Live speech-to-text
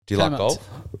Do you like golf?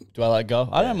 Do I like golf?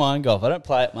 I don't mind golf. I don't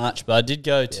play it much, but I did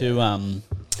go to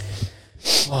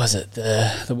what was it?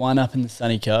 The one up in the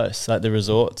sunny coast, like the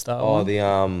resort style. Oh,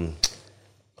 one.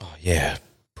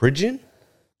 Pridgeon?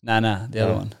 Nah, the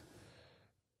other one.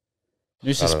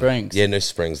 Noosa Springs. Yeah, Noosa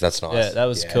Springs. That's nice. Yeah, that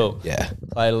was cool. Yeah.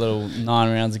 Played a little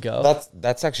 9 rounds of golf.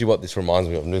 That's actually what this reminds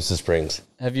me of, Noosa Springs.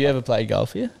 Have you ever played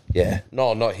golf here? Yeah.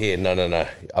 No, not here. No.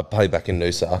 I play back in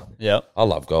Noosa. Yep. I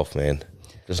love golf, man.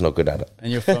 Just not good at it.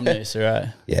 And you're from Noosa,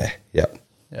 right? Yeah. Yep.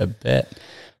 I bet.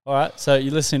 All right, so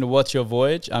you're listening to What's Your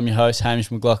Voyage. I'm your host,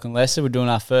 Hamish McLaughlin-Lester. We're doing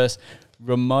our first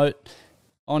remote,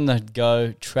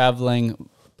 on-the-go, travelling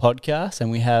podcast,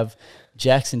 and we have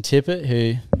Jaxon Tippet,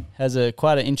 who has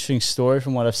quite an interesting story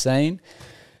from what I've seen.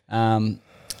 And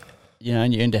you're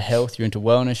into health, you're into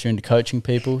wellness, you're into coaching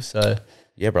people. So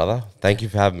yeah, brother. Thank you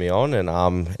for having me on.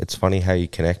 And it's funny how you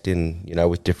connect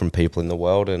with different people in the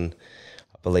world. And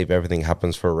I believe everything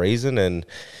happens for a reason. And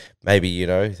maybe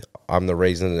I'm the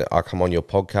reason that I come on your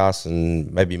podcast,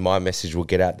 and maybe my message will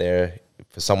get out there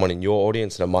for someone in your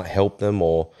audience, and it might help them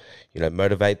or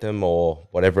motivate them or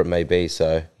whatever it may be.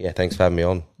 So, yeah, thanks for having me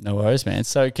on. No worries, man.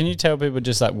 So can you tell people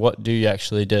just like what do you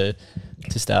actually do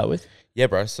to start with? Yeah,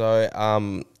 bro. So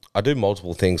I do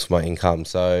multiple things for my income.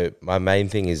 So my main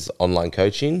thing is online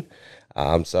coaching.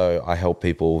 So I help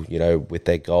people, with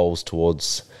their goals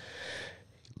towards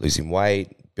losing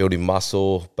weight, building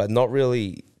muscle, but not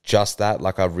really just that.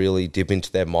 Like I really dip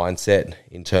into their mindset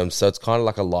so it's kind of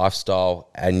like a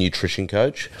lifestyle and nutrition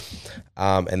coach.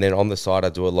 And then on the side, I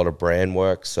do a lot of brand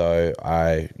work. So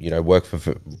I, work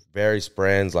for various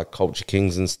brands like Culture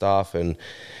Kings and stuff, and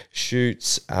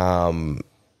shoots,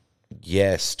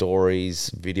 stories,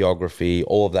 videography,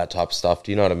 all of that type of stuff.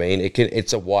 Do you know what I mean?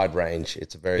 It's a wide range.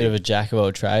 It's a bit of a jack of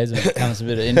all trades when it comes to a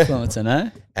bit of influencer,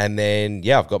 no? And then,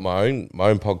 I've got my own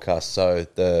podcast. So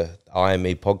the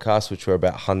IME podcast, which we're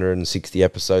about 160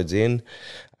 episodes in.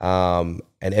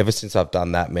 And ever since I've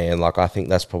done that, man, like I think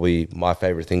that's probably my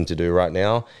favorite thing to do right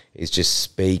now is just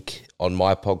speak on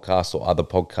my podcast or other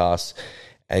podcasts.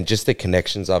 And just the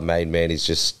connections I've made, man, is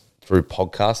just through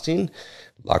podcasting,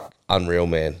 like unreal,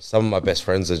 man. Some of my best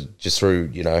friends are just through,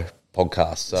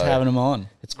 podcasts. So just having them on.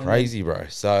 It's crazy, bro.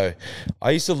 So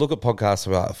I used to look at podcasts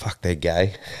and be like, fuck, they're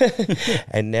gay.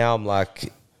 And now I'm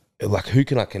like, who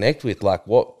can I connect with? Like,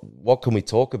 what can we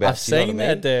talk about? I've seen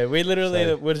that there. We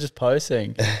literally were just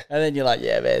posting. And then you're like,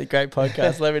 yeah, man, great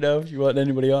podcast. Let me know if you want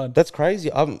anybody on. That's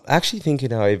crazy. I'm actually thinking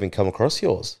how I even come across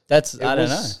yours. I don't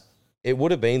know. It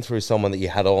would have been through someone that you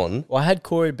had on. Well, I had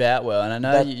Corey Boutwell, and I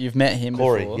know you've met him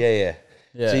Corey, before. Yeah.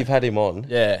 So you've had him on.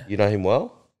 Yeah. You know him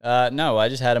well? No, I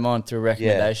just had him on through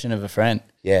recommendation of a friend.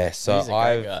 Yeah, so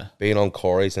I've been on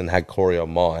Corey's and had Corey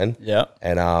on mine. Yeah.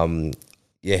 And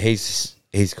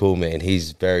he's cool, man.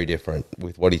 He's very different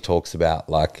with what he talks about.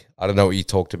 Like, I don't know what you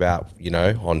talked about,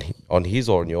 on his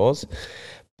or on yours,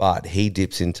 but he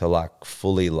dips into like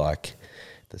fully like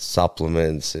the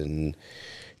supplements and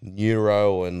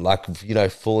neuro and like,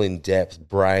 full in depth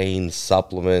brain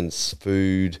supplements,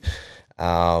 food,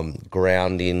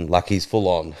 grounding, like he's full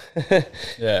on.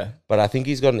 Yeah. But I think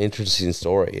he's got an interesting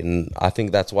story, and I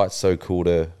think that's why it's so cool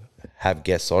to have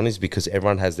guests on, is because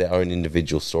everyone has their own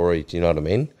individual story. Do you know what I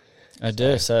mean? I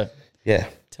do. So yeah.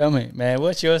 Tell me, man,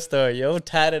 what's your story? You're all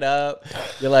tatted up.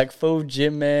 You're like full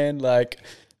gym man. Like,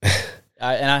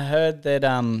 I heard that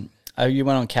you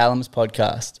went on Callum's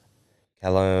podcast.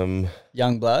 Callum.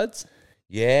 Young Bloods.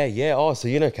 Yeah. Oh, so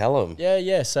you know Callum.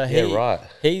 Yeah. So right.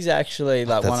 He's actually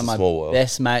like one of my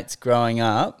best mates growing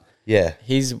up. Yeah.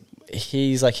 He's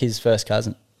like his first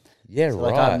cousin. Yeah, so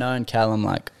right. Like I've known Callum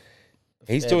like.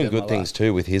 He's doing good things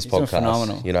too with his podcast.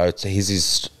 Phenomenal. His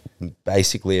is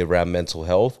basically around mental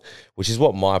health, which is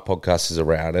what my podcast is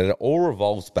around, and it all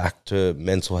revolves back to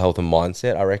mental health and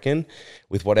mindset. I reckon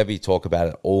with whatever you talk about,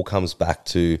 it all comes back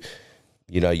to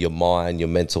your mind, your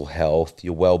mental health,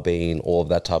 your well-being, all of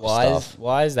that type of stuff.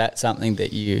 Why is that something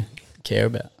that you care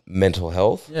about? Mental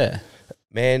health? Yeah.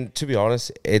 Man, to be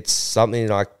honest, it's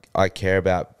something I care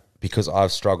about because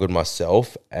I've struggled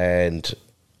myself, and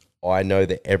I know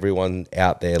that everyone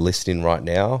out there listening right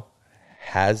now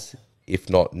has, if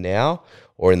not now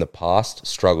or in the past,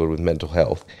 struggled with mental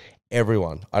health.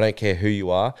 Everyone. I don't care who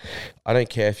you are. I don't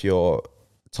care if you're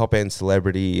top-end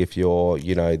celebrity, if you're,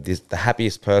 the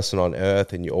happiest person on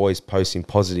earth and you're always posting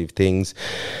positive things.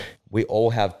 We all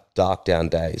have dark down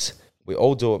days. We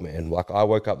all do it, man. Like I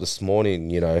woke up this morning,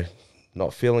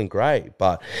 not feeling great,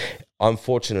 but I'm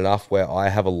fortunate enough where I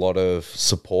have a lot of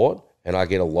support and I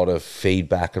get a lot of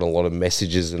feedback and a lot of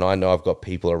messages, and I know I've got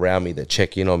people around me that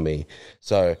check in on me.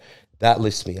 So that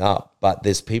lifts me up. But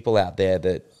there's people out there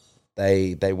that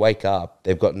they wake up,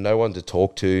 they've got no one to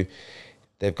talk to.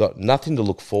 They've got nothing to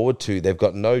look forward to. They've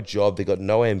got no job. They've got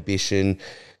no ambition.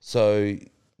 So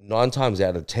 9 times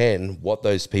out of 10, what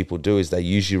those people do is they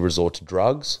usually resort to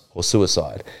drugs or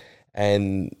suicide.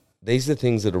 And these are the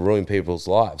things that are ruining people's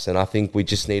lives. And I think we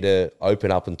just need to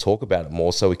open up and talk about it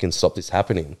more so we can stop this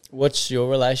happening. What's your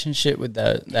relationship with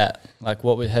that? Like,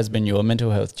 what has been your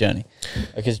mental health journey?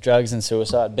 Like, has drugs and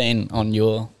suicide been on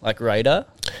your, like, radar?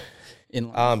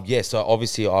 Yeah, so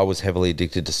obviously I was heavily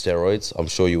addicted to steroids. I'm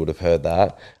sure you would have heard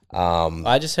that.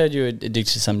 I just heard you were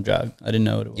addicted to some drug. I didn't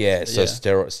know what it was. Yeah, so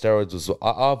steroids was...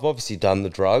 I've obviously done the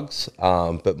drugs,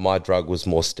 but my drug was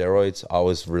more steroids. I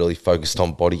was really focused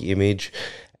on body image.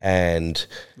 And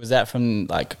was that from,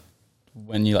 like,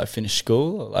 when you, like, finished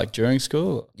school or, like, during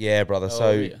school? Yeah, brother.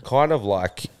 Kind of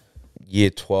like year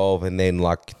 12 and then,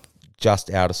 like, just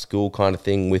out of school kind of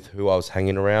thing with who I was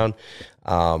hanging around.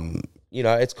 You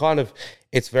know,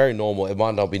 it's very normal. It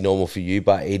might not be normal for you,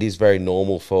 but it is very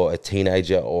normal for a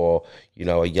teenager or, you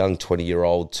know, a young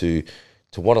 20-year-old to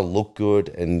want to look good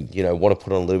and, you know, want to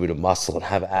put on a little bit of muscle and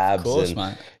have abs. Of course,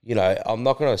 mate. You know, I'm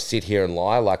not going to sit here and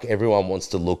lie. Like, everyone wants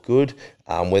to look good,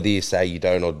 whether you say you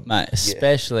don't or... Mate,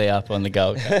 especially up on the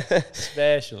Gold Coast.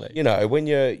 Especially. You know, when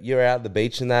you're out at the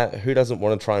beach and that, who doesn't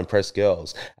want to try and impress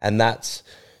girls? And that's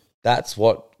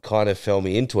what kind of fell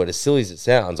me into it. As silly as it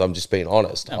sounds, I'm just being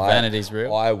honest. Vanity's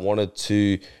real. I wanted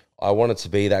to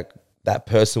be that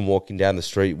person walking down the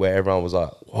street where everyone was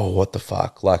like, "Oh, what the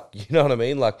fuck?" Like, you know what I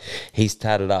mean? Like, he's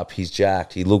tatted up, he's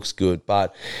jacked, he looks good.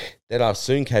 But then I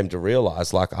soon came to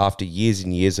realize, like, after years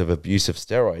and years of abuse of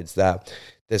steroids, that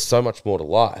there's so much more to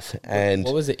life. And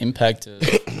what was the impact of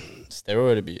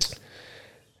steroid abuse?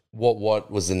 What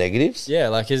was the negatives? Yeah,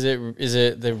 like, is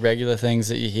it the regular things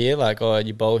that you hear, like, oh,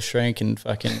 your balls shrink and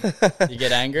fucking you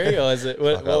get angry, or is it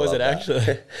what was it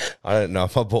actually? I don't know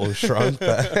if my balls shrunk,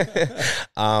 but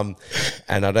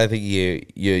and I don't think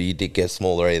you did get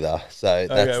smaller either. So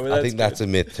I think that's a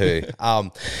myth too.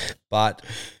 But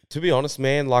to be honest,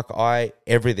 man, like, I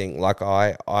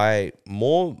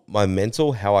more my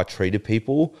mental, how I treated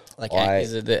people. Like,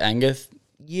 is it the anger?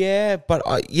 Yeah, but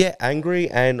angry,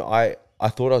 and I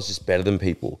thought I was just better than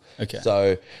people. Okay.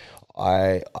 So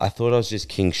I thought I was just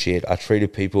king shit. I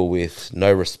treated people with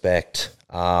no respect.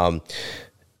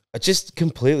 Just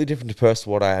completely different person to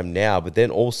what I am now, but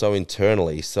then also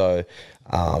internally. So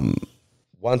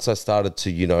once I started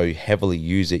to, you know, heavily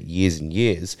use it years and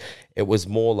years, it was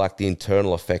more like the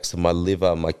internal effects of my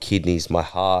liver, my kidneys, my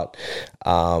heart.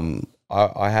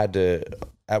 I had to...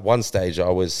 At one stage, I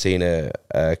was seeing a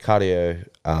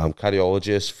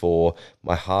cardiologist for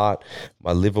my heart.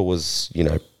 My liver was, you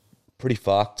know, pretty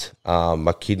fucked.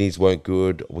 My kidneys weren't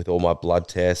good with all my blood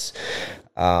tests.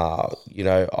 You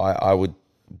know, I would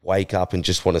wake up and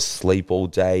just want to sleep all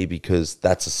day because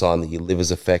that's a sign that your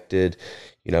liver's affected.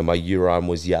 You know, my urine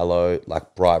was yellow,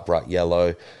 like bright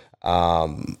yellow.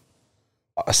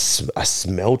 I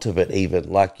smelt of it even,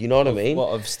 like, you know what I mean? What,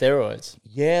 of steroids?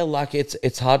 Yeah, like,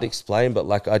 it's hard to explain, but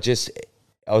like, I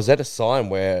was at a sign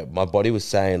where my body was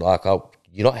saying, like, oh,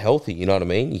 you're not healthy, you know what I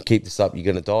mean? You keep this up, you're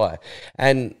going to die.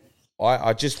 And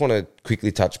I just want to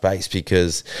quickly touch base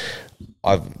because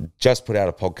I've just put out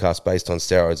a podcast based on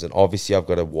steroids, and obviously I've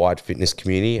got a wide fitness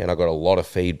community and I got a lot of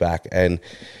feedback, and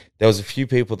there was a few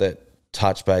people that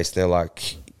touched base and they're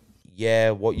like, yeah,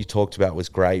 what you talked about was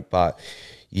great, but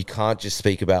you can't just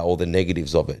speak about all the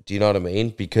negatives of it. Do you know what I mean?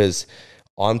 Because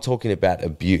I'm talking about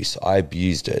abuse. I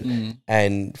abused it.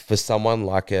 And for someone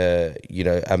like a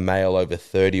male over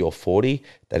 30 or 40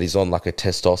 that is on like a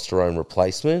testosterone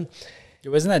replacement.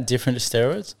 Wasn't that different to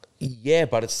steroids? Yeah,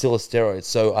 but it's still a steroid.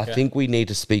 So I think we need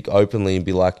to speak openly and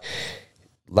be like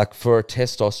for a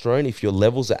testosterone, if your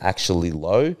levels are actually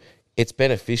low, it's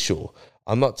beneficial.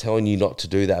 I'm not telling you not to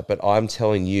do that, but I'm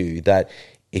telling you that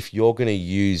if you're going to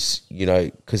use, you know,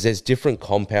 because there's different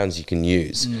compounds you can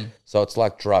use. So it's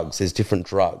like drugs. There's different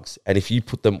drugs. And if you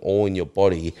put them all in your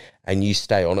body and you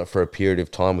stay on it for a period of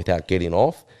time without getting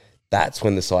off, that's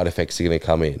when the side effects are going to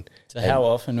come in. So how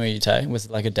often were you taking? Was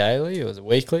it like a daily or was it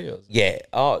weekly? Or was it... Yeah.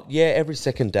 Oh, yeah, every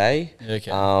second day.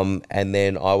 Okay. And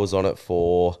then I was on it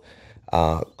for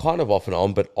kind of off and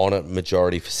on, but on it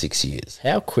majority for 6 years.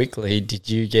 How quickly did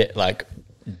you get like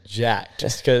jacked?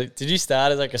 Just because did you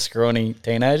start as like a scrawny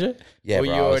teenager? Yeah, or were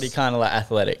you already kind of like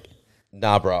athletic?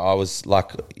 Nah, bro. I was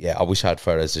like, yeah, I wish I had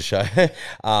photos to show.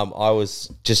 I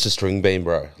was just a string bean,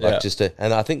 bro. Like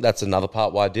and I think that's another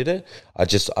part why I did it.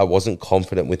 I wasn't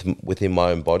confident within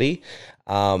my own body.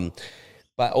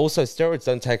 But also steroids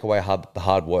don't take away the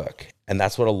hard work. And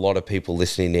that's what a lot of people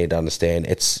listening need to understand.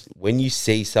 It's when you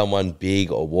see someone big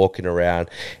or walking around,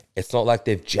 it's not like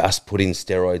they've just put in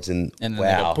steroids and then wow.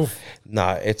 they go, poof. No,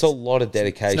 it's a lot of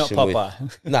dedication. It's not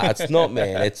Popeye. No, it's not,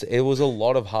 man. It was a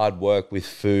lot of hard work with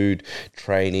food,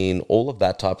 training, all of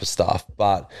that type of stuff.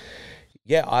 But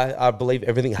yeah, I believe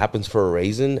everything happens for a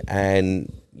reason,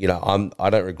 and I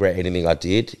don't regret anything I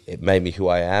did. It made me who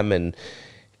I am, and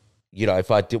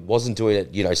if I wasn't doing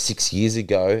it, 6 years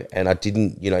ago, and I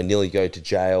didn't, nearly go to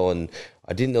jail, and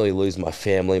I didn't nearly lose my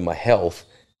family, my health,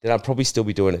 then I'd probably still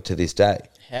be doing it to this day.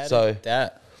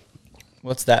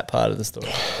 What's that part of the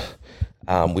story?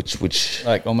 Which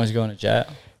like almost going to jail?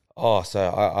 Oh,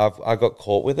 so I got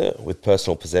caught with it, with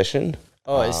personal possession.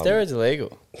 Oh, is steroids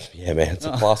illegal? Yeah, man, it's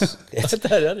a plus.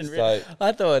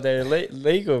 I thought they were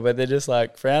legal, but they're just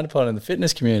like frowned upon in the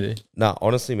fitness community. No,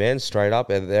 honestly, man, straight up,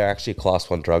 they're actually a class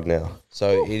 1 drug now.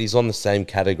 So it is on the same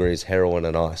category as heroin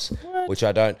and ice, which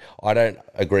I don't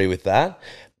agree with that.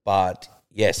 But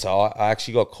yeah, so I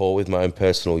actually got caught with my own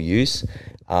personal use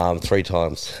 3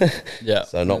 times. Yeah.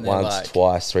 So not once,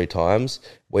 twice, 3 times,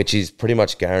 which is pretty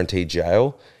much guaranteed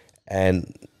jail.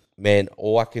 And man,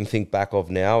 all I can think back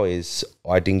of now is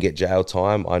I didn't get jail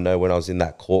time. I know when I was in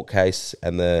that court case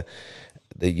and the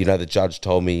judge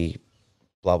told me,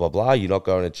 blah, blah, blah, you're not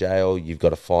going to jail, you've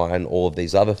got a fine, all of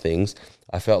these other things.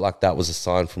 I felt like that was a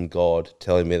sign from God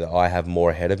telling me that I have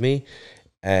more ahead of me,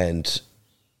 and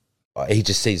he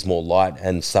just sees more light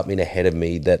and something ahead of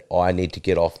me that I need to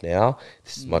get off now.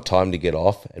 This is my time to get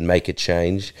off and make a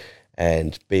change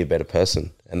and be a better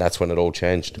person. And that's when it all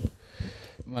changed.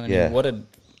 I mean, what a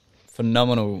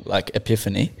phenomenal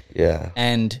epiphany. Yeah.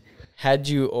 And had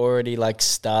you already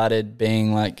started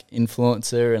being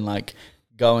influencer and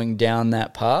going down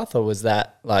that path, or was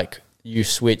that you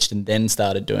switched and then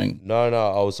started doing? No,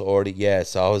 I was already,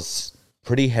 so I was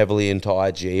pretty heavily into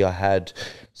IG.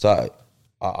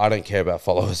 I don't care about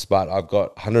followers, but I've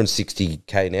got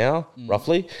 160K now,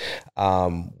 roughly.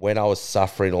 When I was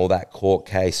suffering all that court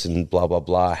case and blah, blah,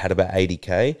 blah, I had about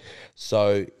 80K.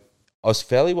 So I was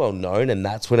fairly well known, and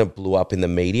that's when it blew up in the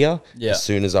media as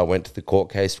soon as I went to the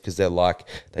court case, because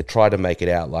they try to make it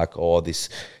out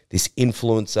this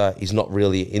influencer is not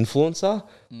really an influencer.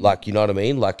 You know what I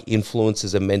mean?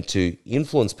 Influencers are meant to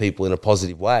influence people in a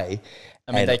positive way.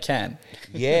 I mean, they can.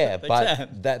 Yeah,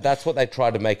 but that's what they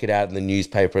try to make it out in the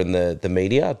newspaper and the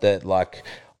media, that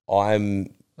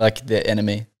I'm the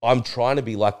enemy. I'm trying to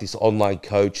be this online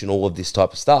coach and all of this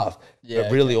type of stuff. Yeah,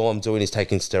 but really all I'm doing is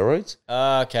taking steroids.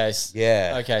 Okay.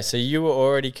 Yeah. Okay, so you were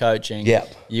already coaching. Yeah.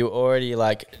 You were already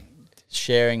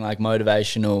sharing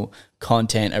motivational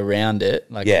content around it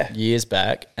years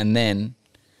back, and then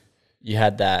you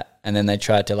had that, and then they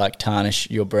tried to tarnish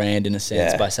your brand in a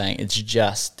sense by saying it's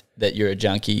just that you're a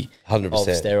junkie 100%. of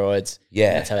steroids.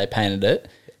 Yeah. That's how they painted it.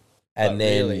 And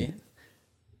then really,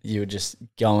 you were just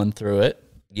going through it.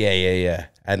 Yeah.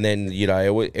 And then,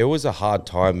 it was a hard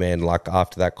time, man,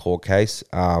 after that court case.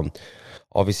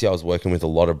 Obviously, I was working with a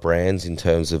lot of brands in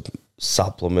terms of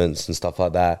supplements and stuff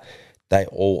like that. They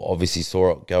all obviously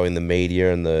saw it go in the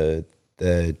media and the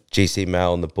GC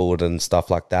Mail and the Bulletin and stuff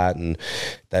like that, and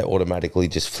they automatically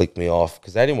just flicked me off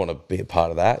because they didn't want to be a part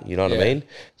of that, you know what I mean?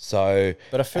 So,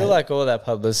 but I feel all that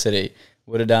publicity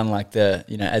would have done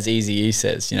as Eazy-E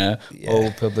says,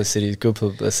 all publicity is good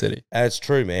publicity. And it's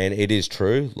true, man. It is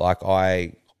true.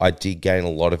 I did gain a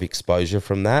lot of exposure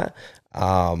from that.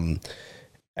 And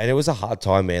it was a hard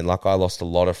time, man. I lost a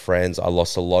lot of friends. I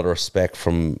lost a lot of respect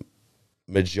from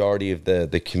majority of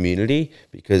the community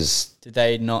because... Did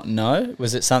they not know?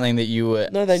 Was it something that you were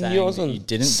No, they knew I was on you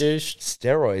didn't do?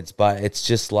 Steroids, but it's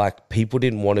just people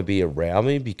didn't want to be around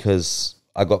me because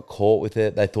I got caught with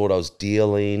it. They thought I was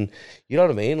dealing. You know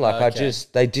what I mean?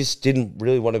 They just didn't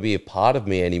really want to be a part of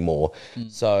me anymore.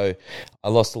 So I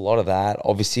lost a lot of that.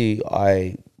 Obviously,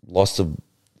 I lost a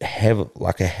heavily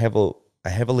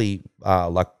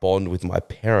bond with my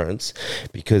parents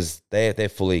because they're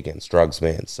fully against drugs,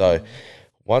 man. So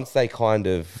once they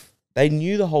they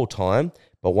knew the whole time,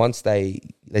 but once they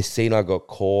seen I got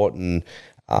caught and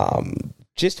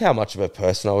just how much of a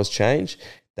person I was changed,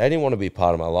 they didn't want to be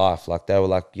part of my life. They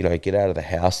were get out of the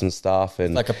house and stuff.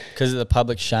 And because of the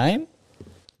public shame?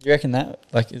 You reckon that?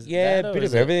 Is yeah, that, a bit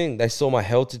of everything. They saw my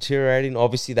health deteriorating.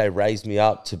 Obviously, they raised me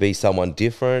up to be someone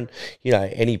different.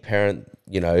 Any parent,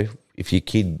 if your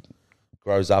kid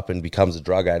grows up and becomes a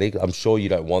drug addict, I'm sure you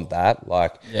don't want that.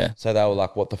 So they were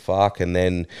what the fuck? And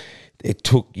then it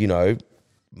took,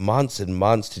 months and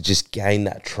months to just gain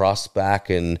that trust back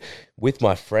and with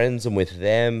my friends and with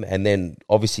them, and then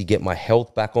obviously get my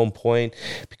health back on point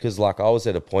because I was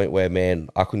at a point where, man,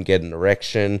 I couldn't get an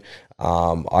erection.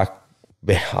 I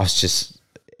was just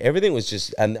everything was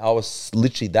just, and I was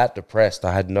literally that depressed.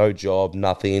 I had no job,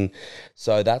 nothing.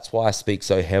 So that's why I speak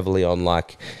so heavily on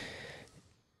like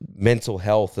mental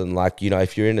health and like, you know,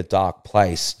 if you're in a dark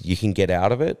place, you can get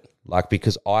out of it. Like,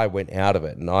 because I went out of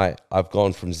it and I've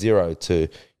gone from zero to,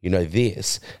 you know,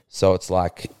 this. So it's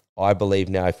like, I believe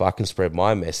now if I can spread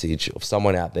my message of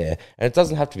someone out there, and it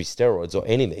doesn't have to be steroids or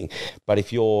anything, but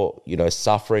if you're, you know,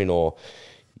 suffering or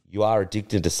you are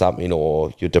addicted to something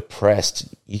or you're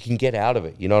depressed, you can get out of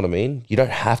it. You know what I mean? You don't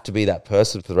have to be that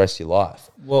person for the rest of your life.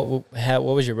 What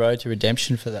was your road to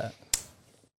redemption for that?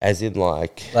 As in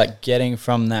like getting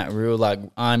from that real, like,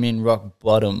 I'm in rock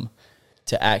bottom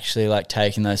to actually like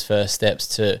taking those first steps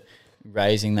to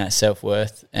raising that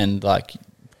self-worth and like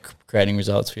creating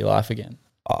results for your life again.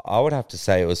 I would have to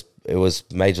say it was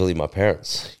majorly my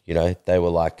parents. You know, they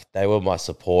were my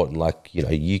support and like, you know,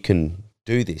 you can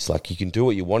do this, like you can do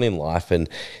what you want in life. And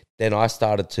then I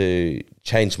started to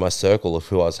change my circle of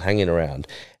who I was hanging around,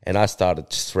 and I started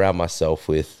to surround myself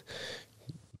with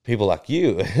people like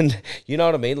you, and you know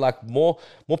what I mean, like more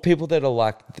people that are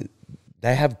like,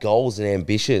 they have goals and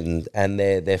ambitions, and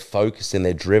they're focused and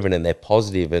they're driven and they're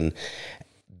positive, and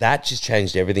that just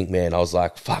changed everything, man. I was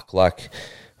like, fuck, like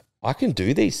I can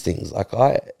do these things,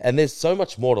 and there's so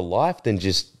much more to life than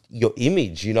just your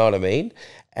image, you know what I mean?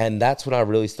 And that's when I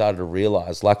really started to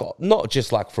realize, like, not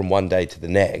just like from one day to the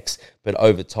next, but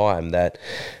over time, that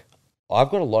I've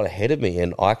got a lot ahead of me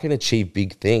and I can achieve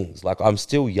big things. Like, I'm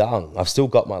still young. I've still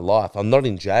got my life. I'm not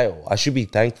in jail. I should be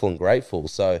thankful and grateful.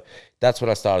 So that's when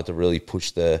I started to really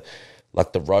push the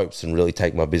ropes and really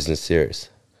take my business serious.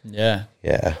 Yeah.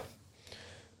 Yeah.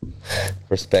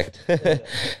 Respect.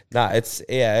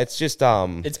 It's just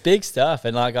it's big stuff.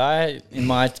 And like in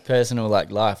my personal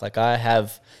like life, like I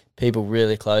have people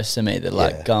really close to me that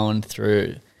like going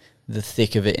through the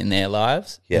thick of it in their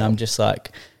lives. Yeah. And I'm just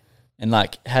like, and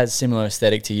like has similar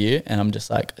aesthetic to you, and I'm just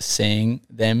like seeing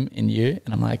them in you,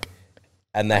 and I'm like,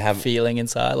 and they have feeling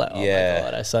inside like, oh my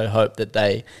God, I so hope that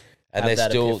they and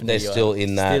they're still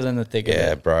in the thick of it.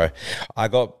 Yeah, bro. I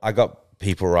got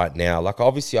people right now, like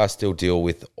obviously I still deal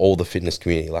with all the fitness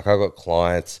community. Like I got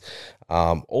clients,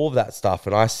 all of that stuff,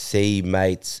 and I see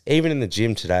mates, even in the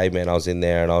gym today, man, I was in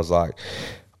there and I was like,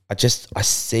 I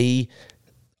see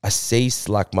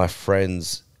like my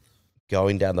friends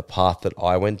going down the path that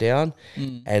I went down,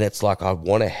 and it's like I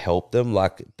want to help them.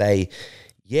 Like they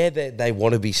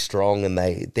want to be strong and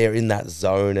they're in that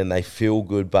zone and they feel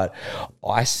good, but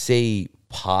I see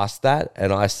past that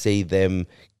and I see them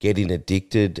getting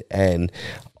addicted and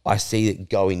I see it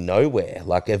going nowhere.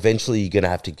 Like eventually you're going to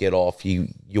have to get off. You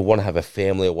want to have a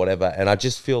family or whatever, and I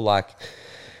just feel like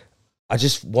I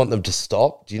just want them to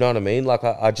stop. Do you know what I mean? Like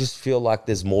I just feel like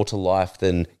there's more to life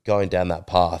than going down that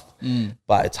path.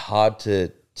 But it's hard to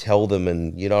tell them,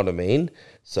 and you know what I mean?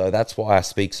 So that's why I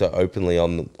speak so openly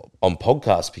on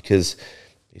podcasts, because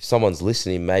if someone's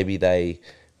listening, maybe they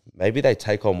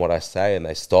take on what I say and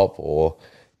they stop, or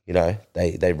you know,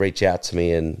 they reach out to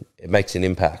me and it makes an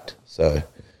impact. So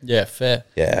yeah, fair.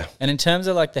 Yeah. And in terms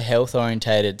of like the health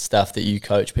orientated stuff that you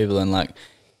coach people in, like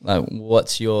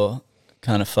what's your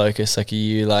kind of focus? Like, are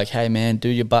you like, hey man, do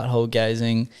your butthole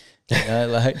gazing, you know,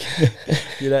 like,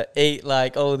 you know, eat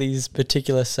like all these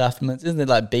particular supplements? Isn't it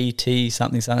like BT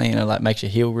something, you know, like makes you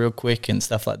heal real quick and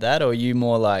stuff like that? Or are you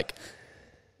more like,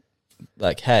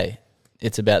 hey,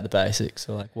 it's about the basics?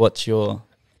 Or like, what's your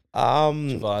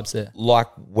vibes there? Like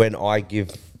when I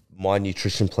give my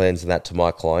nutrition plans and that to my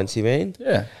clients, you mean?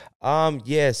 Yeah.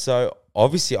 Yeah. So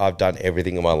obviously I've done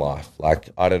everything in my life. Like,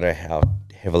 I don't know how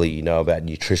heavily you know about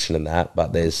nutrition and that,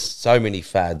 but there's so many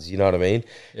fads, you know what I mean?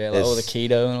 Yeah, like all the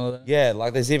keto and all that. Yeah,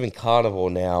 like there's even carnivore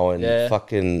now and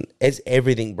fucking, it's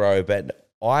everything, bro. But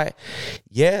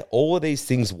all of these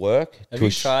things work. Have you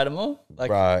tried them all? Like,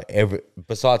 bro,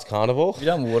 besides carnivore. Have you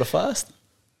done water fast?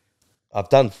 I've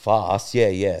done fast,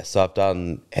 yeah. So I've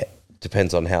done,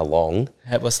 depends on how long.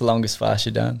 What's the longest fast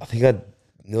you've done? I think I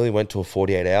nearly went to a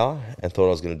 48-hour and thought I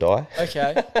was going to die.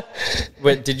 Okay.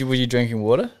 Were you drinking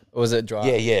water? Or was it dry?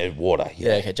 Yeah, water.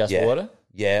 Yeah, okay, just water?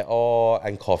 Yeah,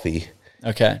 and coffee.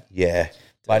 Okay. Yeah,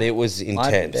 but it was intense.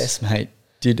 My best mate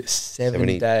did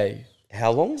 7 day.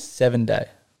 How long? 7 day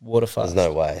water fast. There's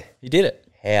no way. He did it.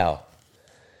 How?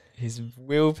 His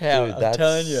willpower, dude, I'm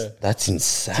telling you. That's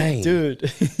insane.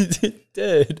 Dude.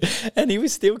 And he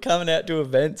was still coming out to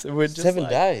events and we're just 7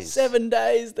 days. 7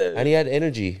 days, dude. And he had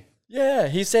energy. Yeah,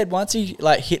 he said once he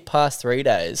like hit past 3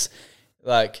 days,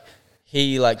 like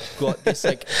he like got this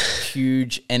like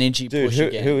huge energy push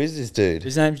again. Who is this dude?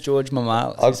 His name's George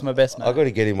Mamalis. He's my best mate. I've got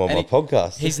to get him on my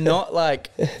podcast. He's not like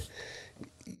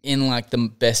in like the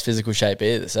best physical shape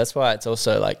either. So that's why it's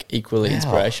also like equally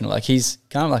inspirational. Like he's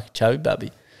kind of like a chubby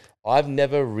bubby. I've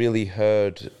never really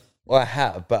heard. Well, I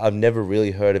have, but I've never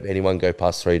really heard of anyone go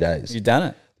past 3 days. You've done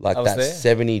it. Like I was that there.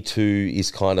 72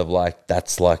 is kind of like,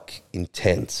 that's like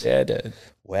intense. Yeah, dude.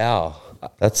 Wow.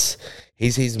 That's,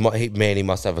 man, he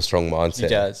must have a strong mindset. He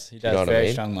does. He does. You know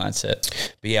Very strong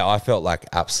mindset. But yeah, I felt like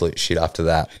absolute shit after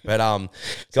that. But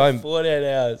going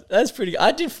 48 hours. That's pretty.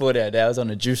 I did 48 hours on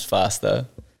a juice fast though.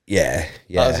 yeah.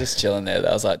 I was just chilling there.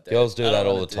 I was like, Girls do that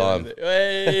all the time.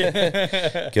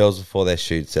 Girls before their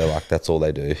shoots, they're like, that's all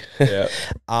they do. Yeah.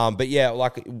 But yeah,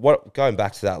 like going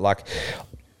back to that, like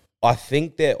I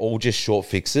think they're all just short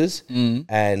fixes,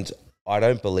 and I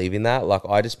don't believe in that. Like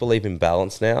I just believe in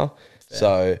balance now. Fair.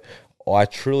 So I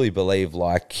truly believe,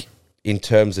 like in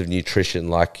terms of nutrition,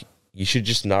 like you should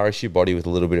just nourish your body with a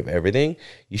little bit of everything.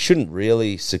 You shouldn't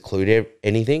really seclude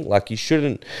anything. Like you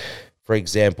shouldn't, for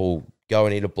example, go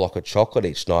and eat a block of chocolate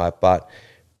each night, but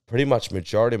pretty much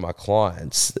majority of my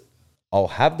clients, I'll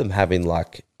have them having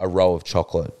like a row of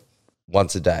chocolate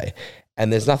once a day.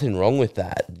 And there's nothing wrong with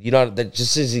that. You know, that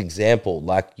just as an example,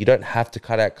 like you don't have to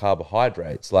cut out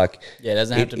carbohydrates. Like yeah, it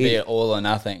doesn't have to be all or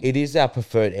nothing. It is our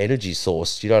preferred energy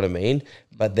source. You know what I mean?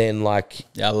 But then like...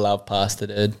 Yeah, I love pasta,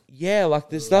 dude. Yeah, like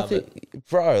there's nothing...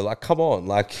 Bro, like come on.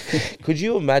 Like could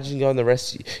you imagine going the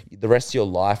rest of your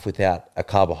life without a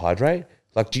carbohydrate?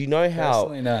 Like, do you know how...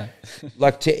 Personally, no.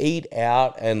 like to eat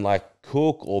out and like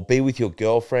cook or be with your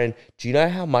girlfriend, do you know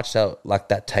how much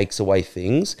that takes away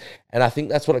things? And I think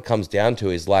that's what it comes down to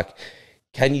is like,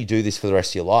 can you do this for the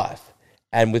rest of your life?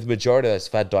 And with majority of those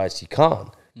fad diets, you can't.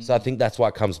 So I think that's why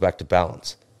it comes back to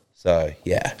balance. So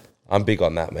yeah, I'm big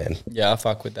on that, man. Yeah, I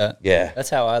fuck with that. Yeah. That's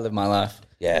how I live my life.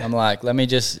 Yeah. I'm like, let me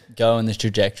just go in this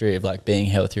trajectory of like being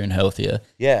healthier and healthier.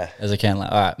 Yeah. As I can.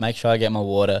 Like, all right, make sure I get my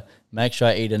water, make sure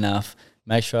I eat enough.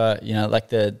 Make sure, you know,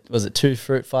 like was it 2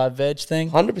 fruit, 5 veg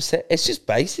thing? 100%. It's just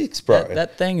basics, bro.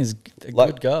 That thing is a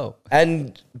like, good goal.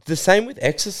 And the same with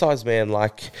exercise, man.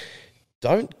 Like,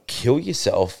 don't kill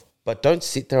yourself, but don't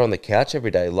sit there on the couch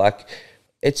every day. Like,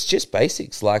 it's just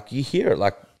basics. Like, you hear it.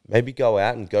 Like, maybe go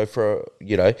out and go for,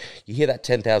 you hear that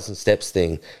 10,000 steps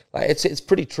thing. Like, it's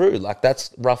pretty true. Like, that's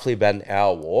roughly about an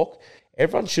hour walk.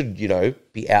 Everyone should,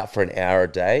 be out for an hour a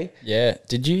day. Yeah.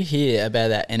 Did you hear about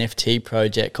that NFT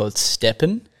project called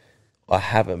Steppin'? I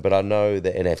haven't, but I know the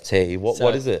NFT.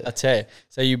 What is it? I'll tell you.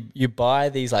 So you buy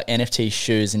these like NFT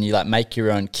shoes and you like make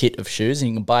your own kit of shoes and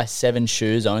you can buy 7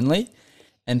 shoes only.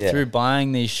 And through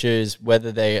buying these shoes,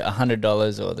 whether they're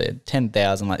 $100 or they're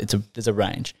 10,000, like there's a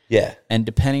range. Yeah. And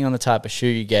depending on the type of shoe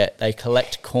you get, they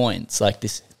collect coins, like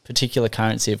this particular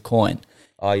currency of coin.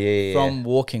 Oh, yeah. From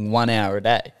walking 1 hour a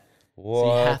day. What?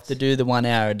 So you have to do the 1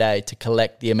 hour a day to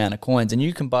collect the amount of coins. And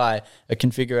you can buy a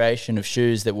configuration of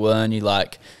shoes that will earn you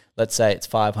like, let's say it's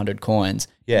 500 coins.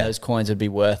 Yeah. And those coins would be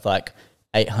worth like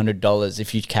 $800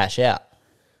 if you cash out.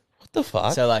 What the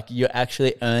fuck? So like you're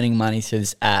actually earning money through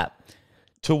this app.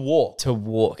 To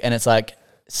walk. And it's like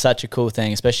such a cool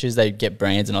thing, especially as they get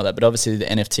brands and all that. But obviously the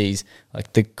NFTs,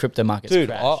 like the crypto market's Dude,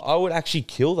 crashed. I would actually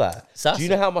kill that. Sus. Do you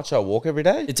know how much I walk every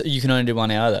day? You can only do 1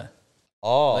 hour though.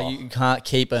 Oh. Like you can't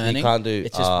keep earning. You can't do...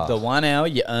 It's just the 1 hour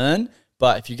you earn,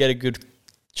 but if you get a good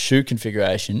shoe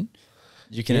configuration,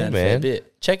 you can earn for a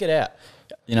bit. Check it out.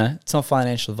 It's not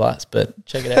financial advice, but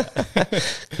check it out.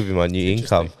 Could be my new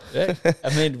income. Yeah.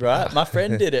 I mean, right? My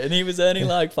friend did it and he was earning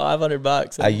like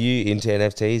 $500. Are you into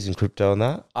NFTs and crypto and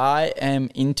that? I am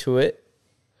into it.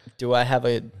 Do I have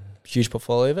a huge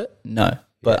portfolio of it? No.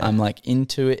 But I'm like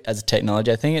into it as a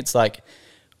technology. I think it's like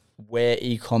where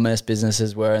e-commerce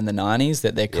businesses were in the 90s,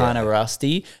 that they're kind of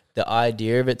rusty. The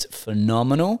idea of it's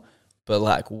phenomenal, but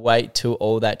like wait till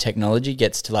all that technology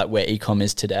gets to like where e-com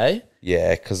is today.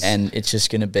 Yeah, and it's just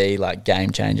going to be like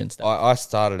game changing stuff. I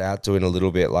started out doing a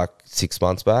little bit like 6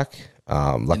 months back.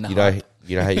 Like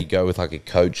you know how you go with like a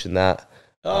coach and that.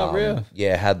 Oh, real?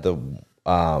 Yeah, had the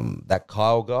that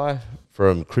Kyle guy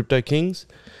from Crypto Kings.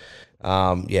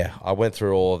 I went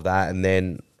through all of that, and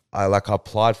then I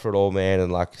applied for it all, man,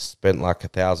 and like spent like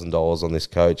 $1,000 on this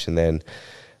coach, and then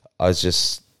I was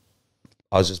just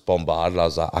bombarded. I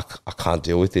was like, I can't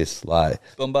deal with this. Like,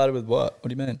 bombarded with what? What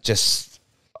do you mean?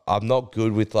 I'm not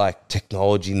good with like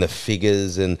technology and the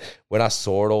figures, and when I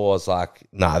saw it all, I was like,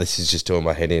 nah, this is just doing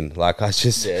my head in. Like,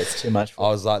 it's too much. I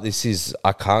was like,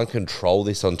 I can't control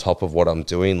this on top of what I'm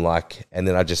doing. Like, and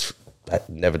then I've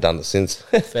never done it since.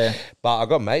 Fair. But I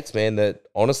got mates, man, that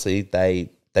honestly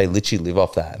they literally live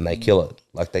off that and they kill it.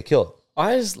 Like, they kill it.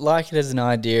 I just like it as an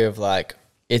idea of like,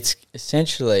 it's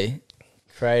essentially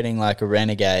creating like a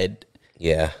renegade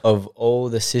of all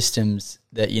the systems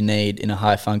that you need in a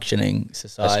high functioning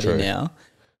society now,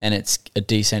 and it's a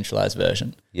decentralized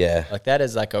version. Yeah. Like that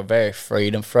is like a very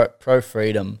pro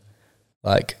freedom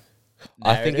like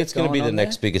I think it's going to be the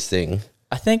next biggest thing.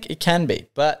 I think it can be.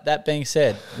 But that being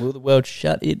said, will the world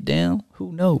shut it down?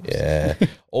 Who knows? Yeah.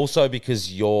 Also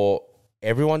because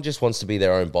everyone just wants to be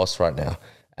their own boss right now.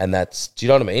 And do you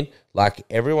know what I mean? Like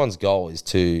everyone's goal is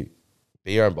to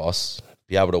be your own boss,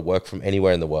 be able to work from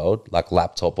anywhere in the world, like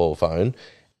laptop or phone.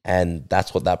 And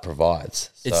that's what that provides.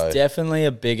 It's definitely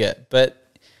a bigger,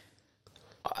 but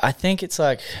I think it's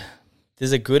like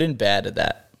there's a good and bad of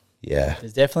that. Yeah.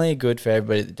 There's definitely a good for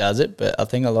everybody that does it, but I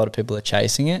think a lot of people are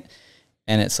chasing it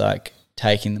and it's like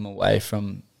taking them away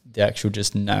from the actual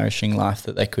just nourishing life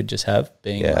that they could just have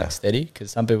being like steady,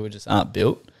 because some people just aren't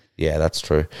built. Yeah, that's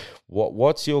true.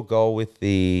 What's your goal with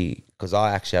because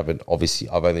I actually haven't, obviously,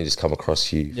 I've only just come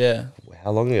across you. Yeah.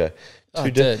 How long ago?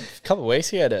 Dude, a couple of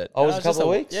weeks ago, dude. Oh, it was a couple of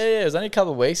weeks? Yeah, it was only a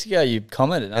couple of weeks ago you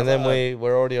commented. And then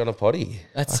we're already on a potty.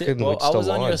 That's it. Well, I was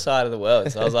on your side of the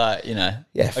world, so I was like, I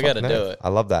got to do it. I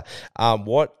love that.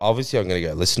 Obviously, I'm going to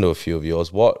go listen to a few of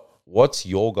yours. What's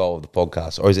your goal of the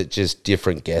podcast? Or is it just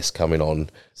different guests coming on?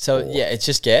 So, it's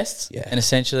just guests. Yeah. And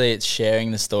essentially, it's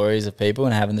sharing the stories of people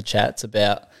and having the chats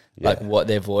about like what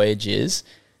their voyage is.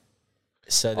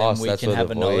 So then we can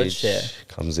have a knowledge share.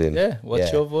 Comes in. Yeah.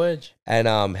 What's your voyage? And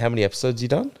how many episodes you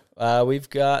done? We've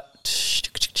got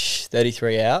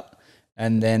 33 out,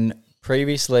 and then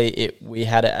previously we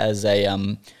had it as a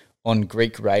on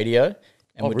Greek radio,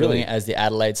 and we're doing it as the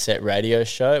Adelaide Set radio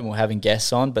show, and we're having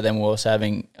guests on, but then we're also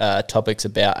having topics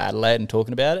about Adelaide and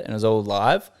talking about it, and it was all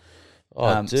live.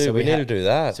 Oh, dude, so we need to do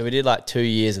that. So we did like 2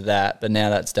 years of that, but now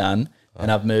that's done,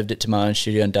 and I've moved it to my own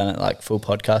studio and done it like full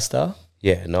podcast style.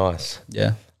 Yeah, nice.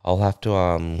 Yeah. I'll have to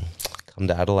come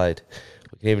to Adelaide.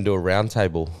 We can even do a round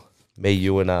table. Me,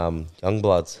 you, and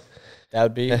Youngbloods. That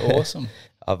would be awesome.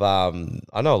 I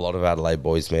know a lot of Adelaide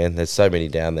boys, man. There's so many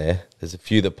down there. There's a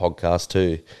few that podcast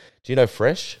too. Do you know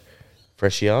Fresh?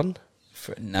 Freshian?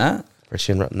 Nah.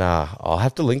 Freshian? Nah. I'll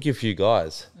have to link you a few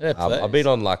guys. Yeah, I've been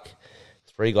on like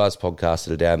 3 guys podcasts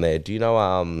that are down there. Do you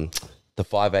know the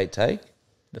 5-8 Take?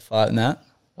 Nah.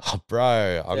 Oh,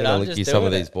 bro, I'm going to link you some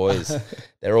of these boys.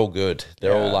 They're all good.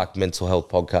 They're all like mental health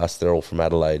podcasts. They're all from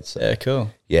Adelaide. So. Yeah,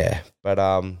 cool. Yeah. But,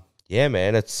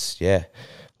 man,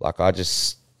 like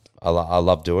I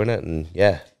love doing it, and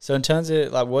So in terms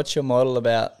of like, what's your model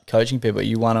about coaching people? Are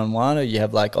you one-on-one, or you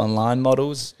have like online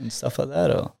models and stuff like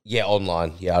that? Or yeah,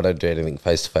 online. Yeah, I don't do anything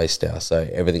face-to-face now, so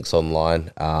everything's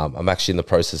online. I'm actually in the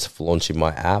process of launching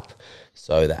my app.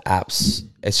 So the app's,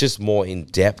 it's just more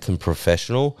in-depth and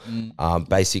professional.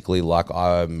 Basically, like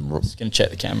I'm... Just going to check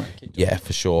the camera. Yeah,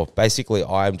 for sure. Basically,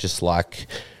 I'm just like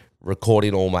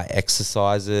recording all my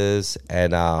exercises,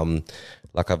 and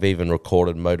like I've even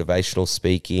recorded motivational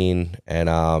speaking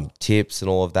and tips and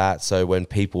all of that. So when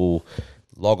people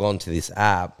log on to this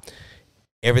app,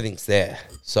 everything's there.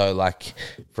 So like,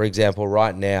 for example,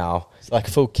 right now... It's like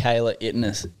a full Kayla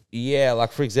itness. Yeah,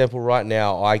 like for example, right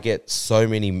now I get so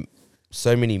many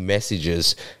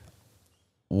messages.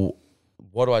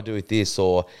 What do I do with this?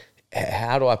 Or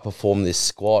how do I perform this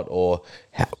squat? Or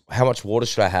how much water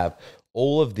should I have?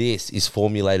 All of this is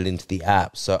formulated into the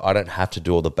app, so I don't have to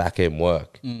do all the back end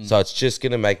work. So it's just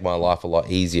going to make my life a lot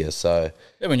easier. So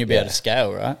when you'll be able to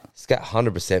scale, right? Scale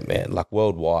 100%, man. Like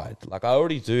worldwide. Like I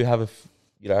already do have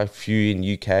a few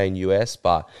in UK and US,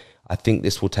 but I think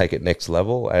this will take it next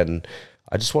level, and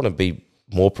I just want to be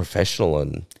more professional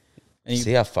and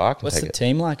see how far I can take it. What's the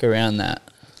team like around that?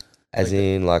 As like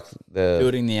in like the...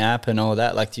 Building the app and all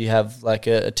that. Like do you have like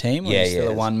a team, or are you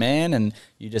still a one man and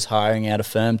you're just hiring out a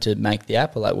firm to make the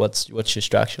app? Or like what's your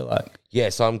structure like? Yeah,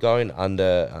 so I'm going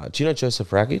under... do you know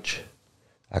Joseph Ragic?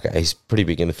 Okay, he's pretty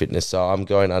big in the fitness. So I'm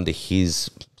going under his...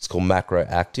 It's called Macro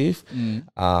Active.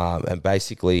 And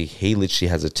basically he literally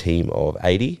has a team of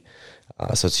 80.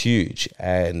 So it's huge.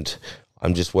 And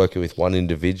I'm just working with one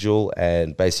individual,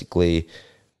 and basically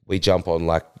we jump on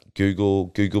like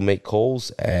Google Meet calls,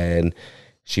 and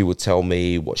she would tell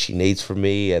me what she needs from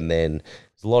me, and then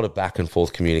there's a lot of back and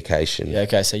forth communication. Yeah,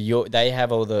 okay, so they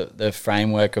have all the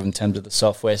framework in terms of the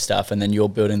software stuff, and then you're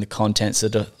building the contents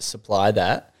to supply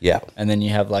that. Yeah. And then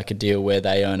you have like a deal where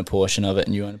they own a portion of it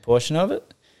and you own a portion of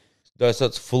it? No, so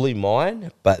it's fully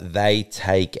mine, but they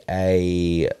take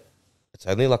it's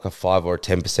only like a 5 or a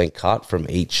 10% cut from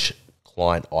each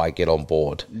client I get on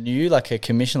board. You like a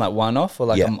commission, like one off, or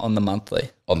like on the monthly?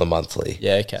 On the monthly.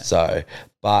 Yeah, okay. So,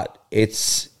 but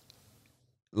it's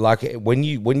like when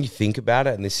you think about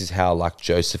it, and this is how like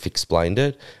Joseph explained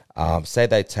it. Say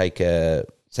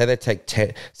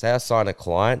I sign a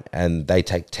client and they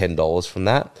take $10 from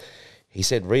that. He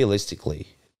said realistically,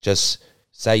 just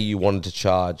say you wanted to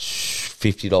charge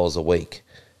 $50 a week,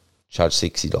 charge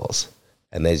 $60.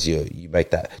 and there's you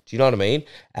make that. Do you know what I mean?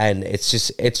 And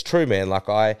it's true, man. Like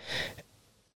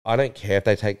I don't care if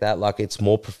they take that. Like, it's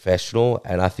more professional,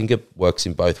 and I think it works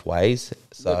in both ways.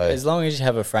 So Look, as long as you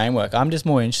have a framework, I'm just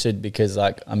more interested because,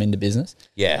 like, I'm into business.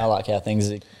 Yeah. I like how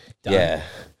things are done. Yeah.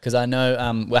 Because I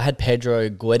know I had Pedro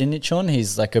Guedinich on.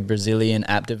 He's like a Brazilian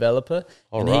app developer.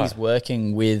 He's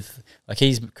working with, like,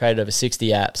 he's created over 60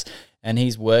 apps, and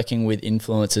he's working with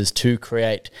influencers to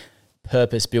create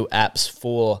purpose-built apps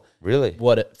for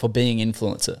for being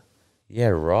influencer. Yeah,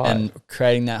 right. And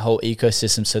creating that whole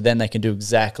ecosystem so then they can do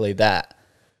exactly that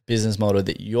business model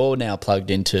that you're now plugged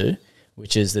into,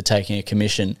 which is the taking a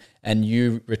commission, and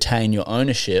you retain your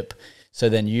ownership. So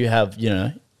then you have, you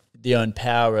know, the own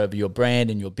power over your brand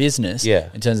and your business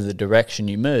in terms of the direction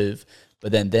you move.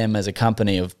 But then them as a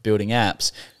company of building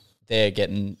apps, they're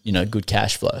getting, you know, good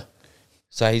cash flow.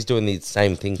 So he's doing the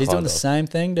same thing. He's doing the same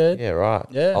thing, dude. Yeah, right.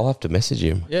 Yeah, I'll have to message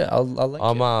him. Yeah, I'll let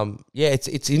you. Yeah,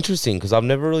 it's interesting because I've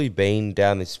never really been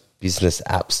down this business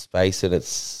app space, and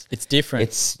it's different.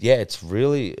 It's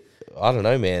really, I don't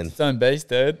know, man. Its own beast,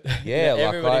 dude. Yeah, like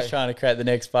everybody's trying to create the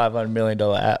next $500 million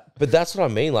app. But that's what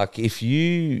I mean. Like, if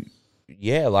you,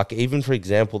 like, even for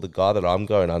example, the guy that I'm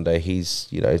going under, he's,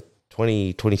 you know,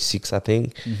 26, I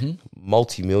think,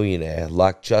 multi-millionaire,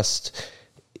 like, just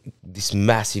this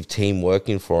massive team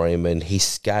working for him, and he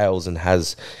scales and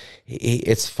has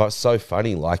it's so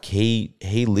funny, like he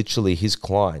literally, his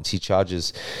clients, he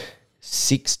charges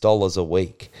 $6 a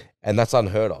week, and that's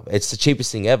unheard of. It's the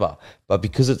cheapest thing ever, but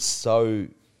because it's so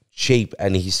cheap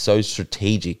and he's so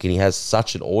strategic and he has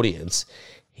such an audience,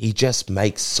 he just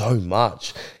makes so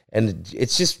much. And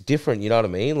it's just different, you know what I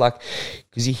mean? Like,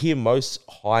 because you hear most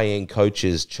high-end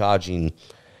coaches charging,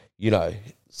 you know,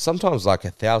 sometimes like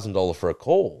 $1,000 for a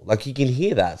call. Like, you can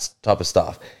hear that type of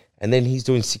stuff. And then he's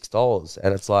doing $6.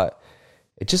 And it's like,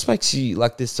 it just makes you,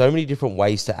 like, there's so many different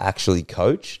ways to actually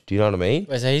coach. Do you know what I mean?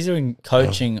 Wait, so he's doing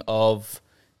coaching of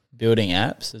building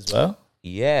apps as well?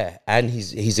 Yeah. And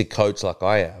he's a coach like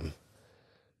I am.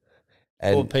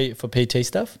 And for PT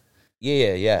stuff?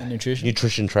 Yeah.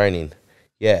 Nutrition training.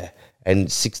 Yeah. And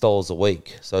 $6 a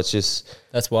week. So it's just...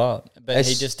 That's wild. But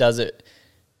he just does it...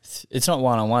 It's not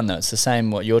one-on-one, though. It's the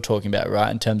same what you're talking about, right?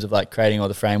 In terms of, like, creating all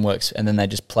the frameworks and then they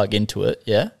just plug into it,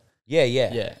 yeah?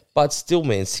 Yeah. But still,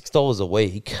 man, $6 a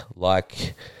week,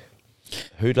 like,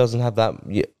 who doesn't have that?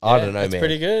 Yeah, I don't know, man. It's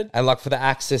pretty good. And, like, for the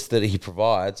access that he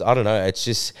provides, I don't know. It's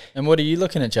just... And what are you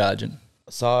looking at charging?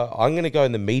 So I'm going to go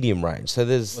in the medium range. So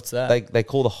there's... What's that? They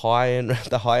call the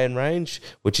high-end range,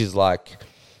 which is, like,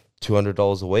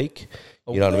 $200 a week.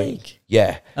 You know what I mean?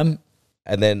 Yeah.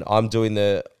 And then I'm doing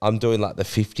like the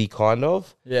 50 kind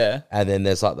of. Yeah. And then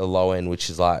there's like the low end,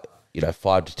 which is like, you know,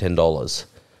 $5 to $10.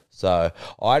 So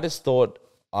I just thought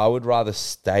I would rather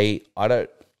stay.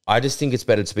 I just think it's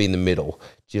better to be in the middle.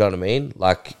 Do you know what I mean?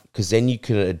 Like, because then you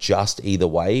can adjust either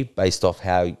way based off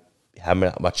how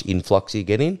much influx you're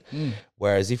getting.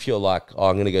 Whereas if you're like, oh,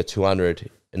 I'm going to go 200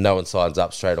 and no one signs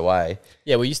up straight away.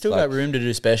 Yeah, well, you still got room to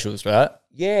do specials, right?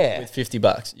 Yeah. With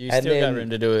 $50. You still got room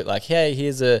to do it. Like, hey,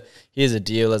 here's a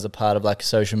deal as a part of like a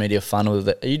social media funnel.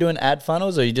 Are you doing ad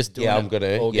funnels or are you just doing I'm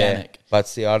gonna organic? Yeah. But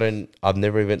see, I've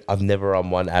never run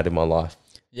one ad in my life.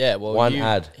 Yeah, well, one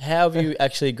ad. How have you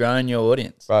actually grown your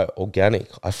audience? Bro, organic.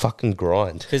 I fucking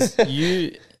grind. Because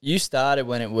you started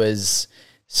when it was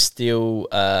still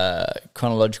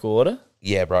chronological order.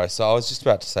 Yeah, bro. So I was just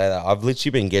about to say that. I've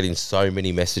literally been getting so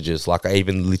many messages. Like, I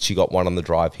even literally got one on the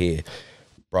drive here.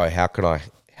 Bro, how can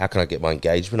I get my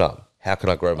engagement up? How can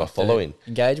I grow my following?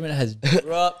 Engagement has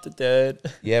dropped, dude.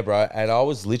 Yeah, bro. And I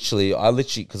literally,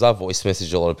 because I voice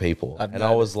messaged a lot of people.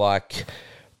 I was like,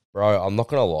 bro, I'm not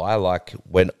going to lie. Like,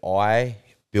 when I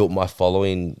built my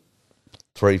following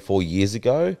 3-4 years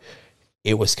ago,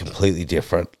 it was completely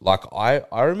different. Like, I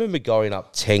remember going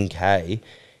up 10K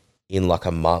in like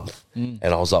a month. And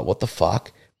I was like, what the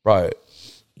fuck? Bro,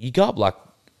 you'd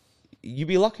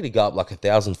be lucky to go up like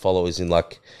 1,000 followers in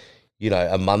like, you know,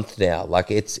 a month now.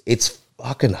 Like, it's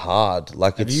fucking hard.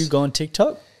 Like, have you gone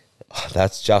TikTok?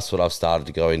 That's just what I've started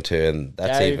to go into, and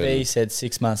that's Gary V said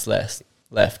 6 months left.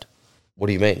 What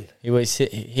do you mean?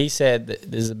 He said that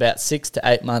there's about 6 to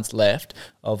 8 months left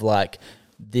of like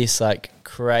this like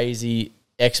crazy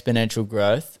exponential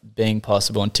growth being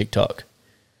possible on TikTok.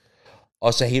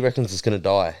 Oh, so he reckons it's going to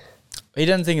die. He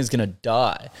doesn't think it's going to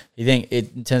die. He think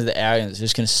in terms of the arrogance, it's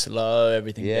just going to slow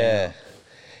everything down.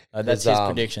 That's his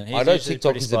prediction. I know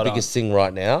TikTok is the biggest thing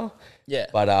right now. Yeah.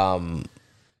 But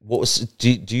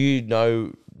do you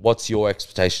know what's your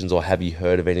expectations, or have you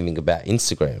heard of anything about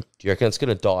Instagram? Do you reckon it's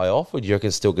going to die off, or do you reckon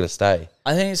it's still going to stay?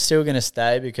 I think it's still going to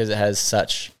stay because it has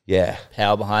such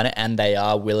power behind it, and they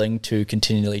are willing to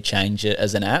continually change it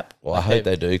as an app. Well, I hope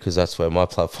they do, because that's where my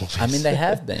platform is. I mean, they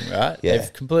have been, right? Yeah.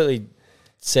 They've completely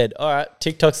said, all right,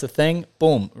 TikTok's the thing,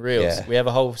 boom, Reels. Yeah. We have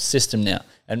a whole system now.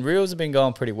 And Reels have been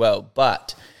going pretty well,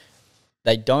 but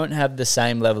they don't have the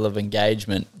same level of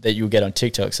engagement that you'll get on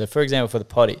TikTok. So, for example, for the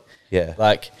potty,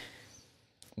 like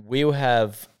we'll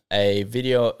have a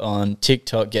video on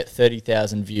TikTok get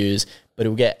 30,000 views, but it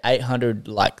will get 800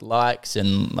 likes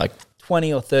and like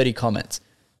 20 or 30 comments.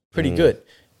 Pretty good.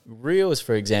 Reels,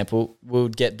 for example,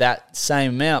 would get that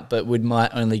same amount, but might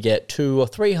only get 200 or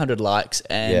 300 likes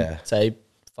and say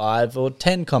 5 or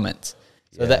 10 comments.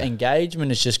 So that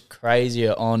engagement is just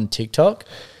crazier on TikTok.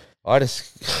 I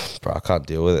can't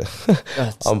deal with it.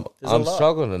 I'm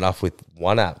struggling enough with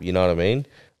one app, you know what I mean?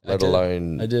 Let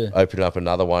alone opening up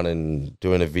another one and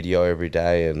doing a video every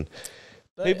day. And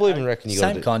people even reckon you got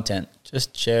to do... Same content.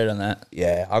 Just share it on that.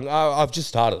 Yeah, I've just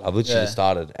started. I've literally just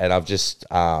started, and I've just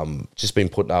been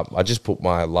putting up... I just put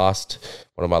one of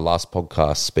my last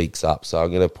podcast speaks up, so I'm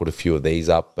going to put a few of these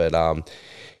up. But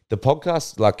the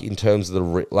podcast, like in terms of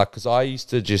the... because I used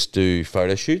to just do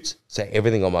photo shoots, so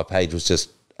everything on my page was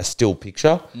just a still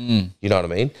picture. You know what I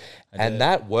mean? And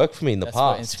that worked for me in the past.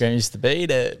 That's what Instagram used to be.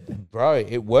 Bro,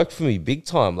 it worked for me big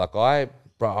time. Like I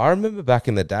remember back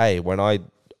in the day when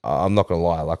I'm not going to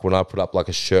lie, like when I put up like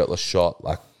a shirtless shot,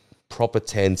 like proper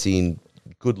tensing,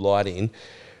 good lighting,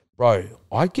 bro,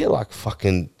 I get like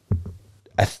fucking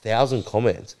 1,000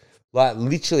 comments. Like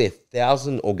literally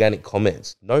 1,000 organic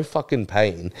comments. No fucking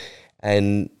pain.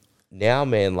 And now,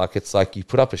 man, like it's like you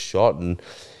put up a shot and...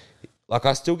 Like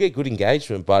I still get good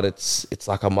engagement, but it's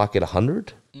like I might get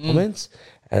 100 comments,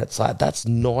 and it's like that's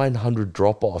 900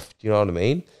 drop off. Do you know what I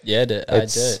mean? Yeah, I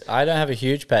do. I don't have a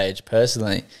huge page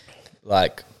personally,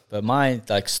 but my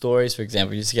like stories, for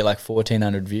example, used to get like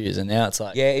 1,400 views, and now it's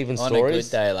like even on stories. A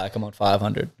good day, like I'm on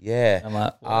 500. Yeah, I'm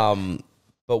like, wow.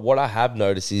 But what I have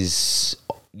noticed is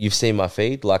you've seen my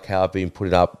feed, like how I've been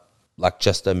putting up like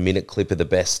just a minute clip of the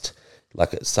best.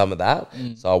 Like some of that.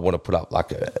 So I want to put up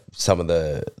like some of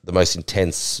the most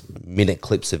intense minute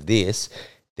clips of this.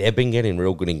 They've been getting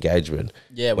real good engagement.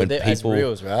 Yeah, when as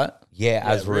Reels, right? Yeah,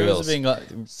 as Reels. Reels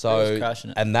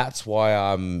crushing it. And that's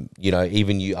why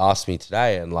even you asked me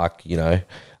today, and like,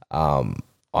 I'm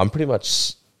pretty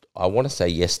much, I want to say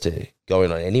yes to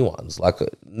going on anyone's. Like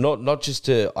not just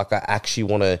to, like I actually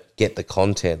want to get the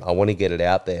content. I want to get it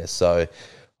out there. So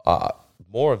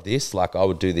more of this, like I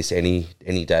would do this any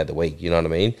day of the week, you know what I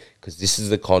mean? Because this is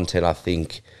the content I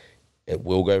think it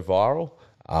will go viral,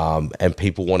 and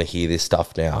people want to hear this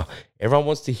stuff now. Everyone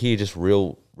wants to hear just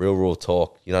real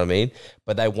talk, you know what I mean?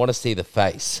 But they want to see the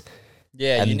face.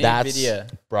 Yeah, and you need video.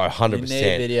 Bro, 100%. You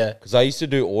need video. Because I used to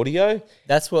do audio.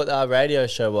 That's what our radio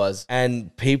show was.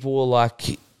 And people were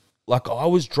like I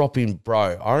was dropping,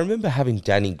 bro. I remember having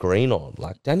Danny Green on.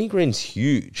 Like, Danny Green's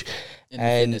huge. In the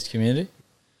fitness community?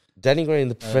 Danny Green,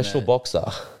 the professional boxer.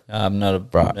 I'm not a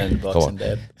boxing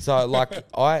dad. So, like,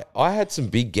 I had some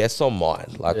big guests on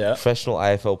mine, like professional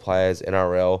AFL players,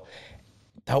 NRL.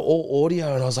 They were all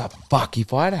audio, and I was like, fuck,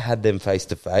 if I had them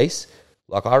face-to-face,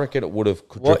 like, I reckon it would have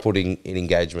quadrupled in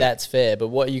engagement. That's fair, but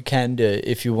what you can do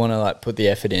if you want to, like, put the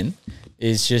effort in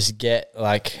is just get,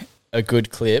 like, a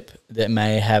good clip that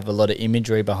may have a lot of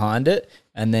imagery behind it,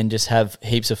 and then just have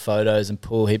heaps of photos and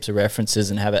pull heaps of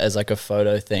references and have it as like a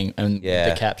photo thing and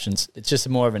the captions. It's just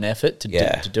more of an effort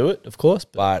to do it, of course.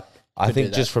 But I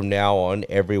think just from now on,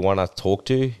 everyone I talk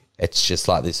to, it's just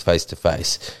like this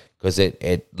face-to-face, because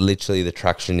it literally, the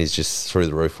traction is just through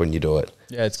the roof when you do it.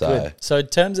 Yeah, it's good. So in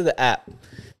terms of the app,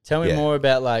 tell me more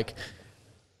about like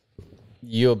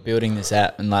you're building this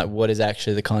app and like what is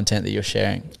actually the content that you're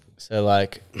sharing. So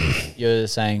like you're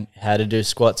saying how to do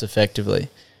squats effectively.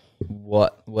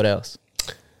 What else?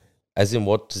 As in,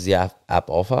 what does the app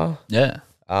offer? Yeah.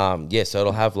 So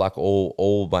it'll have like all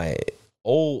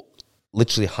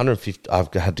literally 150.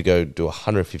 I've had to go do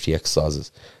 150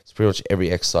 exercises. It's pretty much every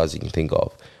exercise you can think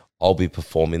of. I'll be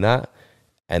performing that,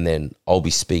 and then I'll be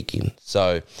speaking.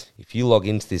 So if you log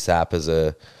into this app as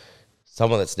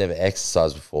someone that's never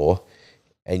exercised before,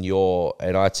 and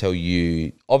I tell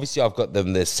you, obviously I've got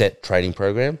them the set training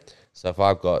program. So if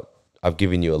I've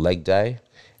given you a leg day,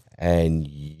 and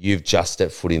you've just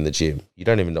stepped foot in the gym, you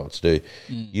don't even know what to do.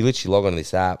 You literally log on to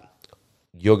this app,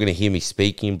 you're going to hear me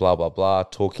speaking, blah, blah, blah,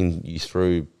 talking you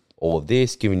through all of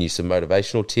this, giving you some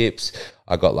motivational tips.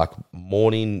 I got like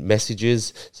morning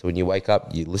messages, so when you wake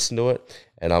up, you listen to it,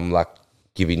 and I'm like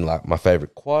giving like my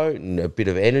favorite quote and a bit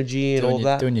of energy and all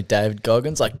that. Doing your David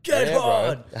Goggins, like, get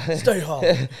hard, stay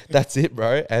hard. That's it,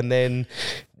 bro. And then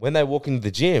when they walk into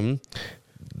the gym,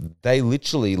 they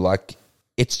literally like,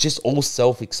 it's just all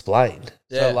self-explained.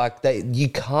 Yeah. So like you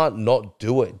can't not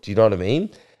do it. Do you know what I mean?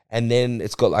 And then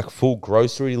it's got like full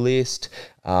grocery list.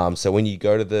 So when you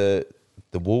go to the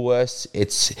Woolworths,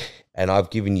 and I've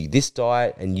given you this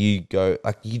diet, and you go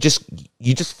like you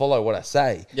just follow what I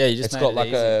say. Yeah, you just it's made got it like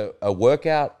easy. a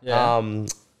workout,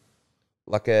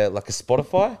 like a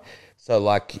Spotify. So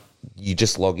like you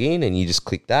just log in and you just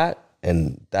click that,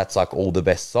 and that's like all the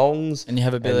best songs. And you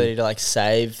have ability to like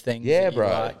save things that you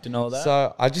liked and all that.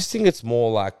 So I just think it's more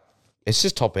like, it's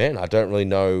just top end. I don't really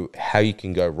know how you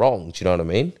can go wrong. Do you know what I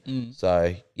mean?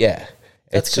 So yeah,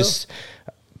 That's it's cool. just,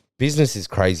 business is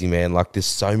crazy, man. Like there's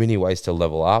so many ways to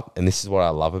level up, and this is what I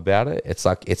love about it. It's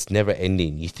like, it's never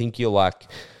ending. You think you're like,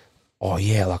 oh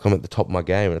yeah, like I'm at the top of my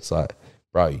game, and it's like,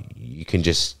 bro, you can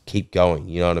just keep going.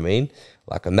 You know what I mean?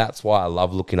 Like, and that's why I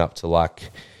love looking up to like,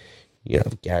 you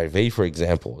know, Gary Vee, for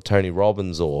example, or Tony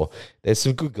Robbins, or there's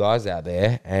some good guys out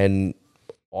there. And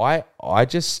I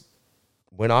just,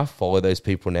 when I follow those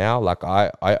people now, like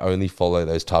I only follow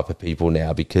those type of people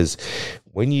now, because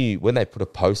when they put a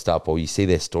post up or you see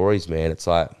their stories, man, it's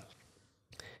like,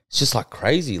 it's just like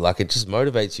crazy. Like it just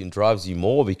motivates you and drives you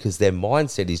more, because their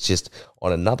mindset is just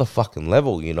on another fucking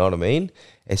level. You know what I mean?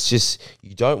 It's just,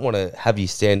 you don't want to have you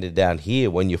standard down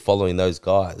here when you're following those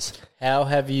guys. How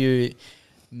have you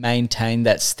maintained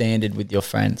that standard with your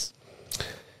friends?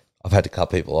 I've had to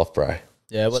cut people off, bro.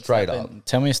 Yeah, what's Straight that up. been?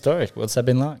 Tell me a story. What's that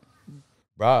been like?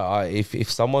 Bro,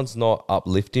 if someone's not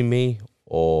uplifting me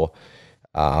or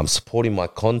supporting my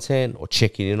content or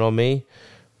checking in on me,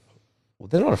 well,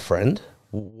 they're not a friend.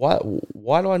 Why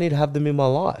do I need to have them in my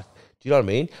life? Do you know what I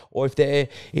mean? Or if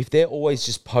they're always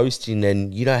just posting,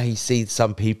 and you know how you see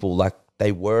some people like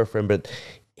they were a friend, but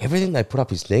everything they put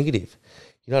up is negative.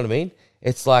 You know what I mean?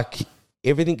 It's like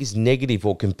everything is negative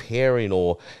or comparing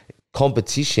or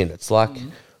competition. It's like,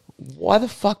 why the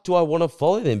fuck do I want to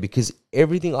follow them? Because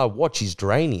everything I watch is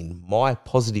draining my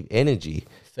positive energy.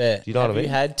 Fair. Do you know what I mean? Have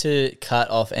you had to cut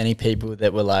off any people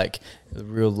that were like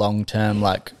real long term,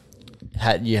 like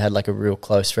you had like a real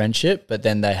close friendship, but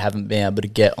then they haven't been able to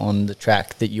get on the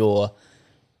track that you're,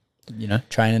 you know,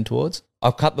 training towards?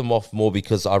 I've cut them off more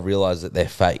because I realize that they're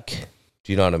fake.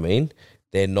 Do you know what I mean?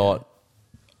 They're not.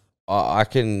 I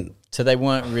can. So they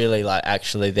weren't really like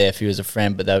actually there for you as a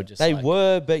friend, but they were just. They like,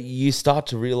 were, but you start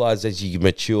to realize as you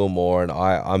mature more, and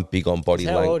I'm big on body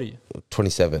How language. old are you?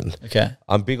 27. Okay.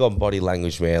 I'm big on body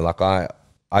language, man. Like I'm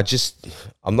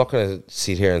not going to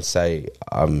sit here and say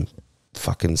I'm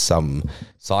fucking some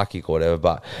psychic or whatever,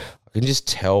 but I can just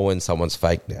tell when someone's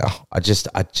fake now. I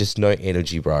just know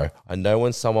energy, bro. I know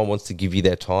when someone wants to give you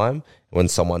their time and when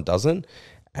someone doesn't.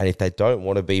 And if they don't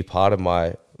want to be part of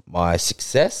my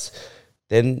success,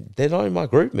 then they're not in my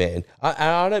group, man.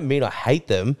 I don't mean I hate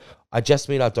them. I just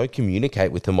mean I don't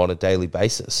communicate with them on a daily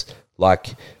basis.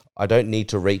 Like, I don't need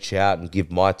to reach out and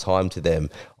give my time to them.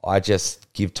 I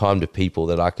just give time to people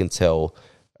that I can tell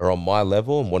are on my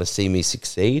level and want to see me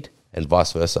succeed, and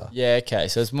vice versa. Yeah, okay.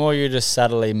 So it's more you're just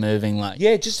subtly moving, like,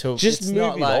 Yeah, just it's not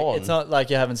moving like, on. It's not like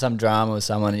you're having some drama with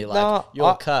someone and you're like, Nah,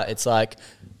 you're cut. It's like,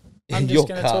 I'm You're just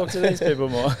going to cut. talk to these people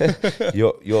more.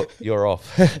 You're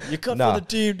off. You're cut Nah. for the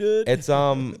team, dude. It's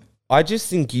I just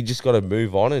think you just got to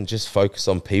move on and just focus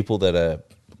on people that are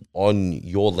on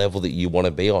your level that you want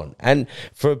to be on. And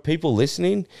for people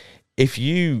listening, if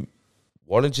you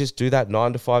want to just do that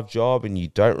 9-to-5 job and you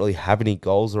don't really have any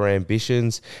goals or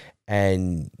ambitions,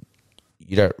 and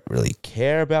you don't really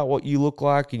care about what you look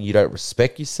like, and you don't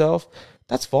respect yourself,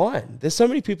 that's fine. There's so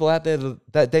many people out there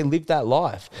that they live that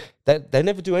life. That they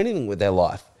never do anything with their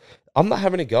life. I'm not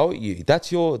having a go at you.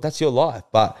 That's your life.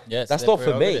 But Yeah, it's that's their not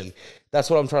for me. prerogative. That's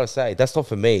what I'm trying to say. That's not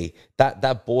for me.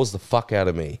 That bores the fuck out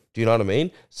of me. Do you know what I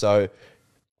mean? So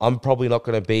I'm probably not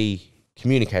going to be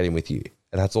communicating with you.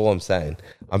 And that's all I'm saying.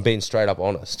 I'm being straight up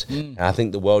honest. And I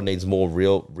think the world needs more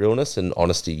realness and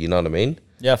honesty. You know what I mean?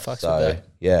 Yeah, fucks with that.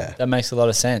 Yeah. That makes a lot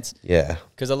of sense. Yeah.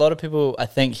 Because a lot of people, I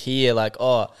think, hear like,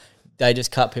 oh, they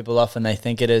just cut people off and they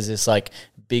think it is this like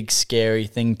big scary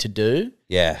thing to do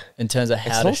Yeah. in terms of how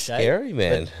It's to not shape. scary,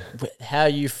 man. But how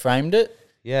you framed it,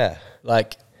 Yeah.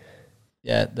 like,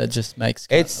 yeah, that just makes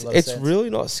a lot of It's sense. really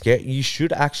not scary. You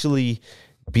should actually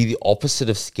be the opposite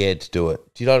of scared to do it.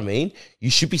 Do you know what I mean? You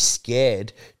should be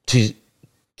scared to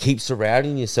keep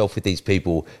surrounding yourself with these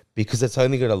people, because it's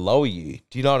only going to lower you.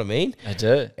 Do you know what I mean? I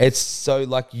do. It's so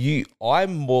like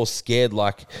I'm more scared,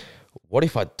 like, what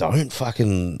if I don't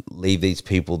fucking leave these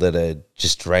people that are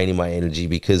just draining my energy,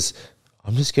 because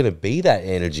I'm just going to be that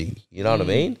energy. You know what I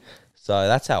mean? So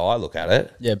that's how I look at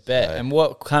it. Yeah, bet. So, And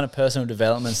what kind of personal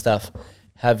development stuff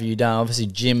have you done? Obviously,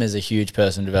 gym is a huge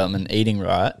personal development, eating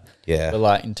right. yeah. But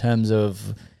like in terms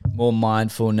of more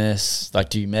mindfulness, like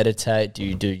do you meditate? Do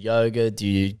you do yoga? Do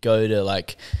you go to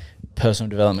like personal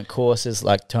development courses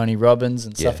like Tony Robbins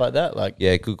and stuff like that? Like,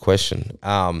 yeah, good question.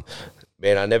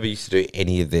 Man, I never used to do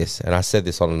any of this, and I said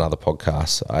this on another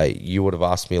podcast. You would have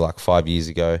asked me like 5 years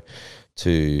ago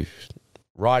to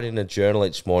write in a journal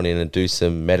each morning and do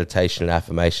some meditation and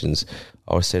affirmations.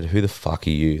 I would have said, who the fuck are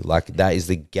you? Like, that is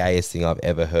the gayest thing I've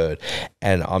ever heard.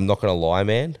 And I'm not going to lie,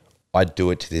 man, I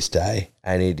do it to this day,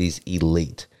 and it is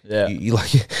elite. Yeah. You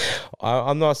like,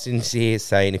 I'm not sincere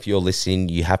saying if you're listening,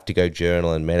 you have to go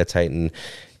journal and meditate. And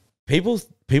people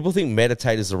think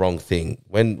meditate is the wrong thing.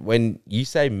 When you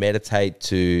say meditate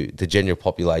to the general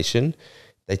population,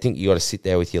 they think you got to sit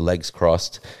there with your legs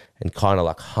crossed and kind of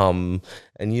like hum,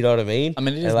 and you know what I mean? I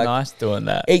mean, it is like, nice doing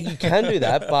that. You can do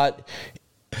that, but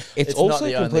it's not also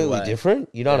the only completely way. different.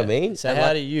 You know what I mean? So And how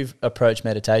like, do you approach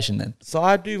meditation then? so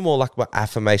I do more like my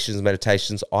affirmations,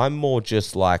 meditations. I'm more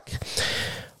just like,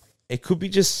 it could be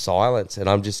just silence, and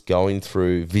I'm just going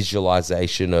through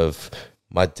visualization of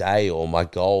my day or my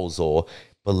goals or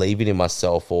believing in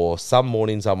myself. Or some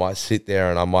mornings I might sit there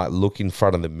and I might look in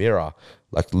front of the mirror,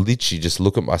 like literally just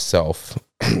look at myself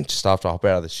just after I hop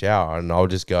out of the shower, and I'll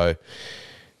just go,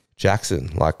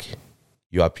 Jaxon, like,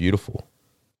 you are beautiful.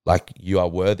 Like, you are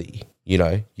worthy. You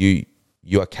know, you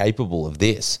are capable of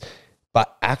this.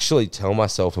 But actually tell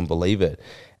myself and believe it.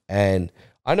 And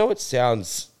I know it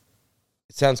sounds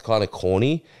kind of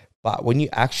corny, but when you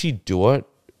actually do it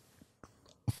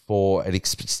for an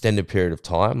extended period of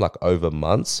time, like over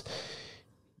months,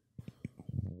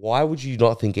 why would you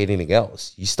not think anything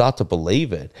else? You start to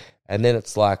believe it. And then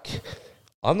it's like,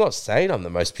 I'm not saying I'm the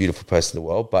most beautiful person in the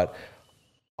world, but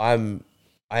I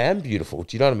am beautiful.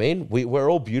 Do you know what I mean?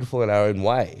 We're all beautiful in our own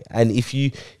way. And if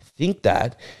you think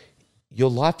that,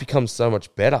 your life becomes so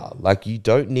much better. Like, you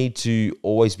don't need to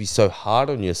always be so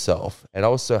hard on yourself. And I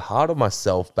was so hard on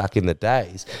myself back in the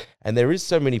days. And there is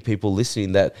so many people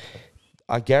listening that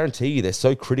I guarantee you they're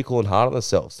so critical and hard on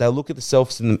themselves. They'll look at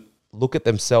themselves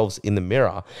in the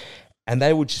mirror, and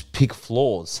they would just pick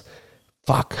flaws.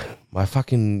 Fuck, my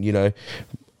fucking,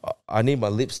 I need my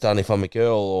lips done if I'm a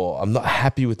girl, or I'm not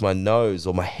happy with my nose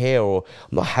or my hair, or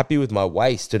I'm not happy with my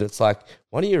waist. And it's like,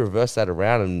 why don't you reverse that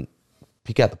around and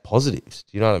pick out the positives?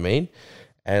 Do you know what I mean?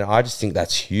 And I just think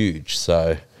that's huge.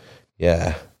 So,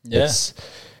 yeah. It's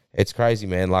crazy,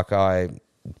 man. Like,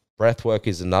 breath work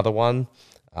is another one.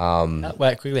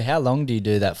 Wait, quickly, how long do you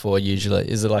do that for usually?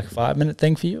 Is it like a 5-minute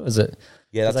thing for you? Is it?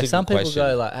 Yeah, that's like a some good people question.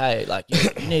 go like, hey, like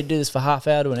you need to do this for half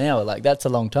hour to an hour. Like, that's a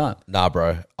long time. Nah,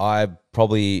 bro. I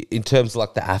probably, in terms of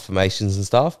like the affirmations and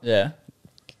stuff, Yeah.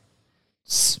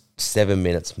 7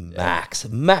 minutes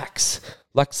max.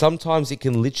 Like, sometimes it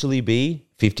can literally be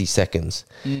 50 seconds.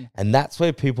 And that's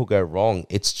where people go wrong.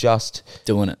 It's just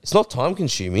Doing it. it's not time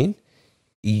consuming.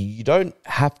 You don't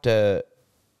have to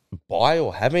buy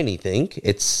or have anything.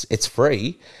 It's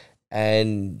free,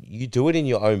 and you do it in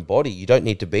your own body. You don't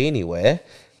need to be anywhere.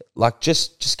 Like,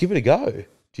 just give it a go.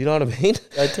 Do you know what I mean?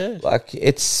 I do. Like,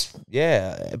 it's,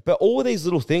 yeah. But all of these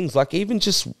little things, like even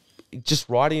just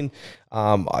writing.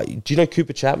 Do you know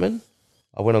Cooper Chapman?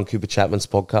 I went on Cooper Chapman's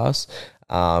podcast.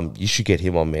 You should get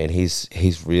him on, man.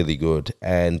 He's really good.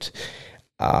 And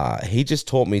he just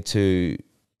taught me to,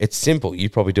 it's simple. You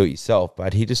probably do it yourself,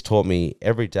 but he just taught me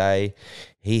every day.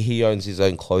 He owns his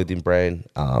own clothing brand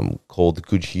called The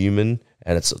Good Human,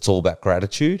 and it's all about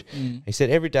gratitude. He said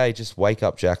every day, just wake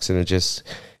up, Jaxon, and just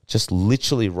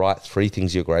literally write 3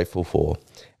 things you're grateful for.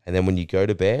 And then when you go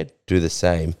to bed, do the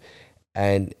same.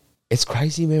 And it's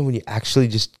crazy, man, when you actually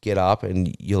just get up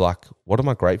and you're like, what am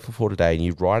I grateful for today? And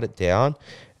you write it down,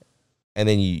 and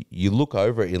then you look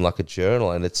over it in like a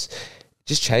journal, and it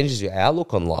just changes your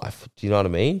outlook on life. Do you know what I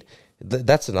mean?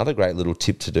 That's another great little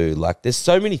tip to do. Like, there's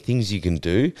so many things you can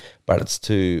do, but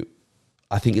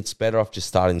I think it's better off just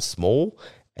starting small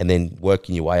and then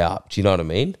working your way up. Do you know what I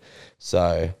mean?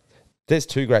 So there's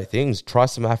 2 great things. Try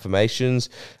some affirmations,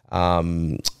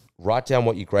 write down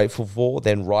what you're grateful for,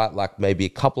 then write like maybe a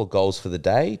couple of goals for the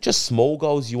day, just small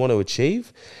goals you want to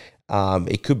achieve. One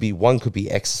could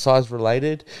be exercise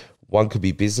related, one could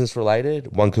be business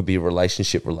related, one could be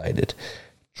relationship related.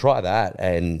 Try that,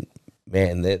 and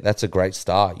man, that's a great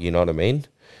start. You know what I mean?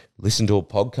 Listen to a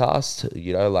podcast,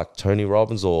 like Tony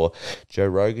Robbins or Joe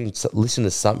Rogan. Listen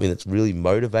to something that really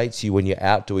motivates you when you're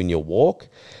out doing your walk,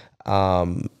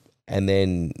 and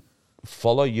then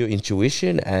follow your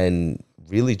intuition and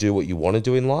really do what you want to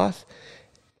do in life.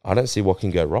 I don't see what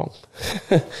can go wrong.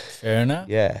 Fair enough.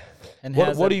 Yeah. And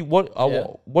What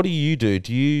do you do?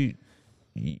 Do you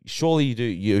surely you do.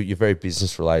 You're very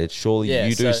business related. Surely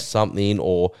you do something,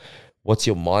 or what's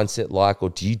your mindset like, or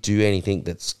do you do anything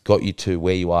that's got you to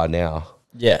where you are now?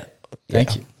 Yeah.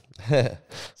 Thank you.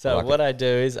 So what I do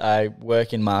is I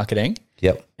work in marketing.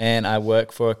 Yep. And I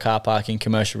work for a car parking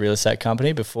commercial real estate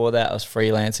company. Before that, I was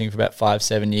freelancing for about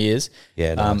 5-7 years.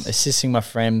 Yeah, nice. Assisting my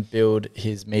friend build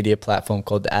his media platform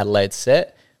called the Adelaide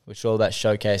Set, which is all about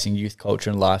showcasing youth culture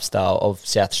and lifestyle of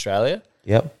South Australia.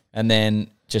 Yep. And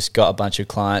then just got a bunch of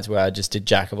clients where I just did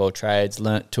jack of all trades,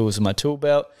 learnt tools in my tool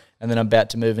belt, and then I'm about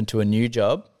to move into a new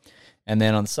job. And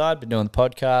then on the side, been doing the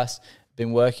podcast,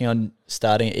 been working on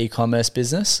starting an e-commerce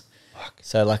business.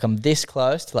 So like I'm this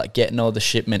close to like getting all the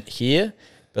shipment here,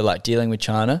 but like dealing with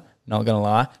China, not gonna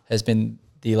lie, has been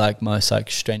the like most like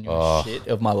strenuous shit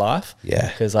of my life. Yeah.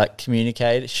 Because like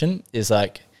communication is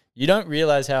like, you don't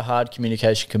realize how hard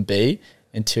communication can be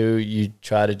until you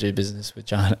try to do business with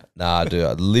China. Nah, dude,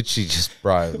 I literally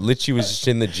was just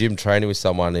in the gym training with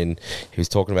someone, and he was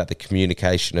talking about the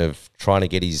communication of trying to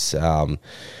get his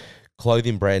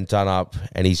clothing brand done up,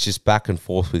 and he's just back and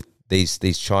forth with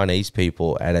these Chinese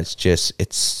people, and it's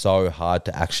so hard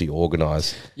to actually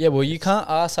organize. Yeah, well, you can't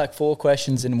ask like 4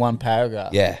 questions in one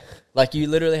paragraph. Yeah. Like you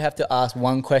literally have to ask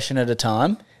one question at a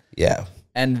time. Yeah.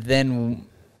 And then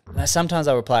sometimes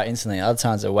I reply instantly, other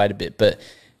times I wait a bit, but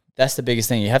that's the biggest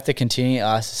thing. You have to continue to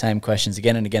ask the same questions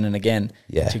again and again and again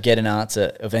to get an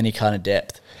answer of any kind of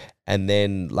depth. And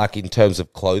then like in terms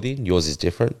of clothing, yours is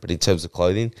different, but in terms of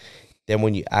clothing, then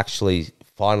when you actually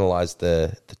finalize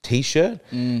the t-shirt,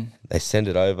 they send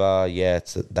it over. Yeah,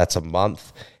 that's a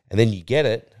month, and then you get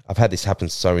it. I've had this happen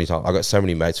so many times. I've got so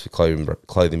many mates with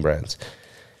clothing brands.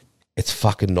 It's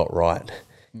fucking not right.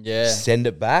 Yeah, send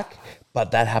it back.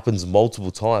 But that happens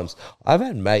multiple times. I've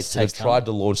had mates that have tried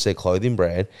to launch their clothing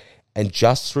brand, and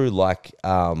just through like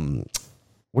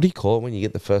what do you call it when you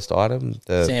get the first item?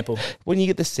 The sample. When you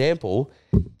get the sample,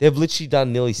 they've literally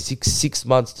done nearly six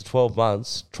months to 12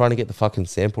 months trying to get the fucking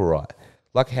sample right.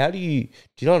 Like, do you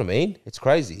know what I mean? It's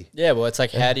crazy. Yeah, well, it's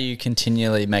like, how do you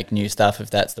continually make new stuff if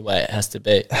that's the way it has to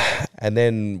be? And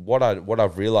then what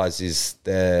I've realized is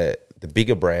the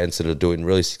bigger brands that are doing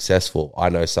really successful, I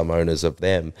know some owners of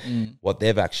them, what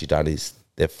they've actually done is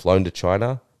they've flown to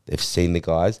China, they've seen the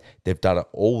guys, they've done it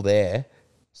all there.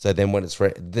 So then when it's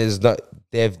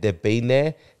they've been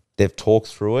there, they've talked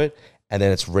through it, and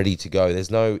then it's ready to go. There's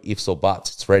no ifs or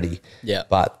buts, it's ready. Yeah.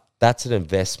 But that's an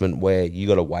investment where you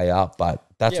got to weigh up, but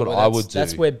that's what I would do.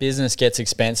 That's where business gets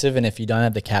expensive, and if you don't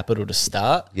have the capital to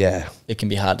start, it can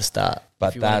be hard to start. But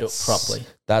if you want to do it properly.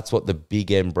 That's what the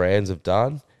big end brands have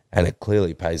done, and it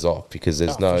clearly pays off because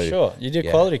there's no... For sure. You do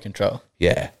quality control.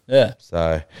 Yeah. Yeah.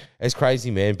 So it's crazy,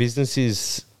 man.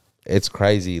 Business it's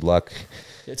crazy. Like...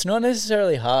 It's not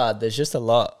necessarily hard. There's just a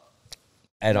lot.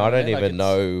 And I don't even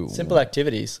know... Simple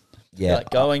activities. Yeah. Like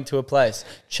going to a place,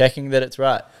 checking that it's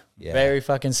right. Yeah. Very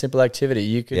fucking simple activity.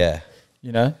 You could,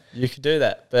 you could do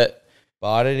that. But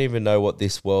I don't even know what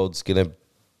this world's going to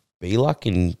be like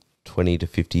in 20 to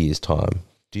 50 years' time.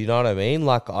 Do you know what I mean?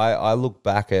 Like, I look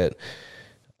back at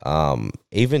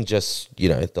even just,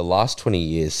 the last 20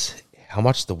 years, how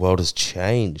much the world has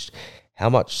changed, how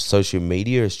much social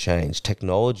media has changed,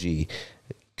 technology,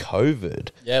 COVID.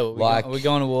 Yeah, well, are we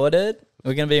going to war, dude?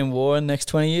 We're going to be in war in the next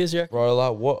 20 years, you reckon? Bro,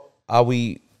 like, what are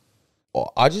we...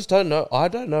 I just don't know. I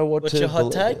don't know What's your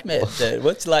hot take, man? Dude?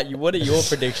 What are your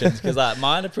predictions? Because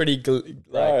mine are pretty grim.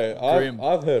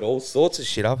 I've heard all sorts of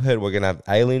shit. I've heard we're gonna have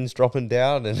aliens dropping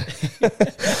down, and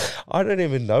I don't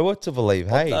even know what to believe.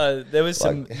 Hey, there was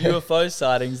some UFO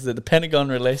sightings that the Pentagon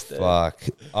released. Fuck,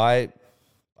 I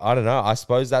don't know. I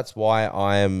suppose that's why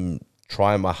I am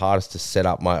trying my hardest to set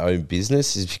up my own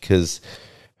business, is because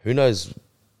who knows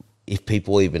if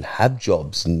people even have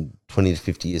jobs in 20 to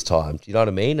 50 years' time. Do you know what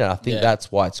I mean? And I think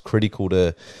that's why it's critical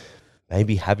to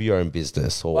maybe have your own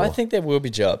business. Or I think there will be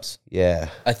jobs. Yeah.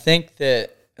 I think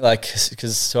that,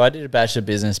 so I did a Bachelor of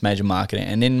Business, major marketing,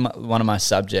 and in one of my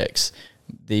subjects,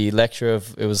 the lecturer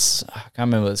I can't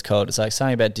remember what it's called. It's like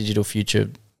something about digital future.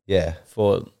 Yeah.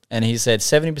 And he said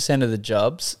 70% of the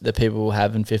jobs that people will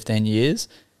have in 15 years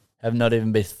have not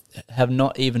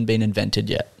even been invented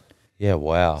yet. Yeah,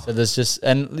 wow. So there's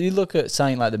and you look at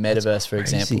something like the metaverse, for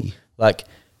example, like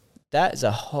that is a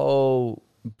whole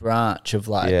branch of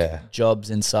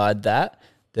jobs inside that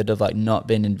have not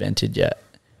been invented yet.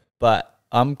 But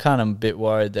I'm kind of a bit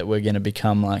worried that we're going to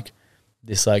become like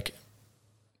this,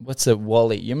 what's the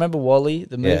WALL-E? You remember WALL-E,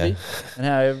 the movie? Yeah. And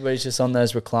how everybody's just on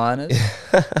those recliners?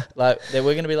 We're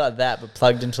going to be like that, but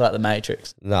plugged into the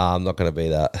Matrix. No, I'm not going to be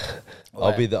that. Why?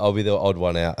 I'll be the odd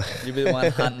one out. You'll be the one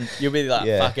hunting. You'll be like,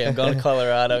 fuck it, I'm going to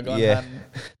Colorado, I'm going hunting.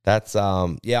 That's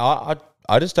I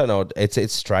I just don't know.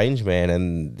 It's strange, man.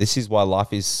 And this is why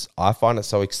life is, I find it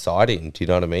so exciting. Do you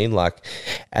know what I mean? Like,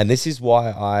 and this is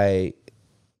why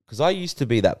because I used to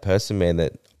be that person, man,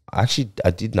 that I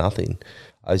did nothing.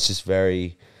 I was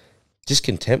just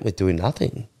content with doing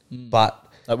nothing. But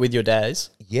Like with your days?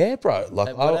 yeah, bro. Like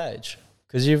At what age?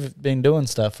 Because you've been doing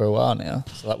stuff for a while now.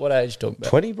 So like what age you talking about?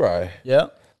 20, bro. Yeah.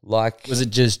 Like, Was it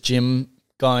just gym,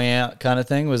 going out kind of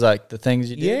thing? Was like the things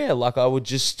you did? yeah, like I would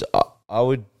just, I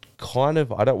would kind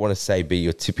of, I don't want to say be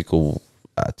your typical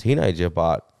teenager,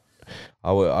 but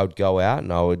I would go out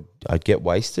and I'd get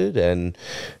wasted, and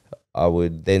I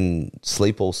would then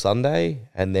sleep all Sunday,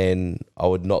 and then I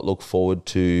would not look forward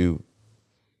to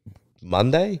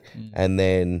Monday. And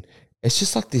then it's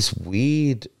just like this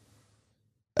weird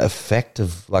effect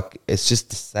of like, it's just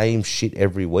the same shit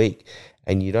every week,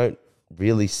 and you don't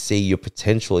really see your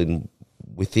potential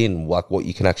within like what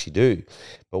you can actually do.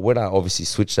 But when I obviously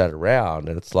switch that around,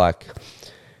 and it's like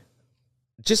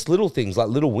just little things, like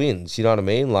little wins, you know what I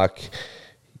mean? Like,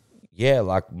 yeah,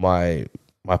 like my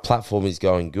platform is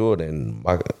going good, and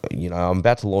I'm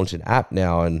about to launch an app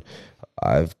now, and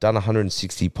I've done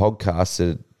 160 podcasts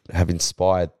that have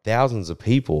inspired thousands of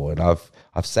people, and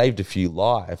I've saved a few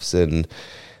lives, and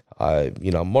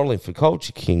I'm modeling for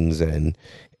Culture Kings, and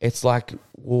it's like,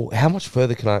 well, how much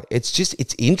further can I? It's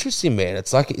interesting, man.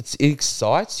 It's like it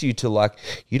excites you to like,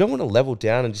 you don't want to level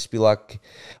down and just be like,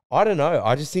 I don't know.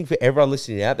 I just think for everyone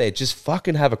listening out there, just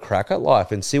fucking have a crack at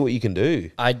life and see what you can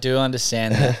do. I do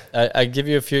understand that. I give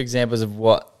you a few examples of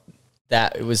what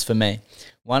that was for me.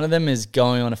 One of them is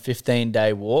going on a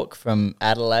 15-day walk from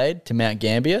Adelaide to Mount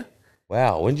Gambier.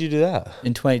 Wow, when did you do that?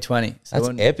 In 2020. So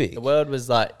that's epic. The world was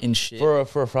like in shit. For a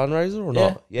fundraiser or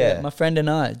not? Yeah. My friend and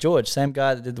I, George, same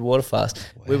guy that did the water fast.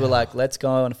 Wow. We were like, let's go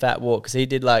on a fat walk, because he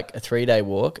did like a 3-day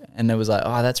walk, and it was like,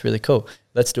 oh, that's really cool.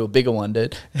 Let's do a bigger one,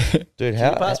 dude. Dude,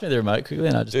 Can you pass me the remote quickly?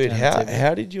 And I just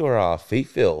how did your feet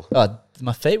feel? Oh,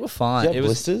 my feet were fine. Did you have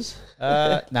blisters?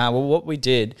 Well, what we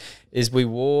did is we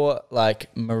wore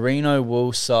like merino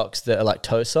wool socks that are like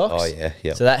toe socks. Oh, yeah,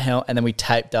 yeah. So that helped, and then we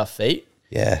taped our feet.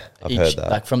 Yeah, I've heard that.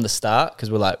 Like from the start,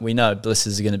 because we're like, we know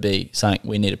blisters are going to be something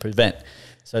we need to prevent.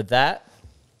 So that,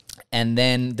 and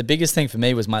then the biggest thing for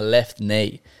me was my left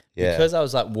knee. Yeah. Because I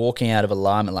was like walking out of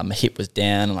alignment, like my hip was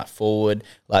down and like forward.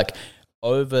 Like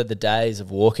over the days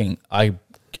of walking, I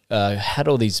had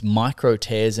all these micro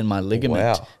tears in my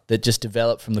ligament that just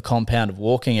developed from the compound of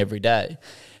walking every day.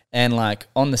 And like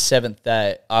on the 7th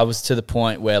day, I was to the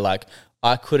point where like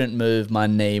I couldn't move my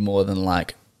knee more than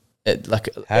like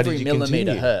every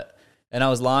millimeter hurt. And I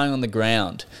was lying on the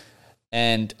ground,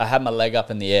 and I had my leg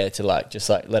up in the air to like just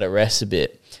like let it rest a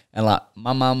bit. And like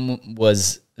my mum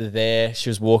was there, she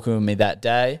was walking with me that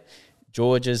day.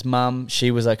 George's mum,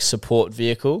 she was like support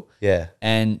vehicle. Yeah.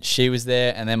 And she was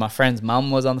there, and then my friend's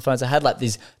mum was on the phone. So I had like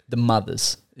the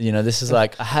mothers. This is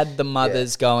like I had the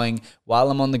mothers going while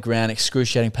I'm on the ground,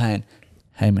 excruciating pain.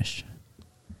 Hamish,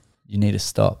 you need to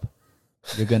stop.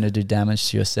 You're going to do damage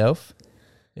to yourself.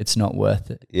 It's not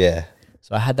worth it. Yeah.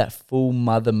 So I had that full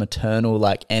mother maternal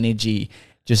like energy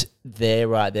just there,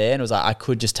 right there. And it was like I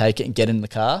could just take it and get in the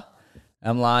car.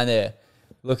 I'm lying there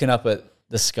looking up at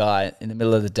the sky in the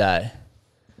middle of the day.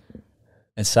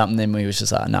 And something in me was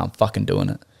just like, no, I'm fucking doing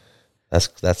it.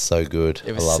 That's so good.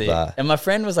 I love that. And my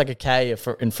friend was like a K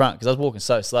in front, because I was walking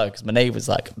so slow because my knee was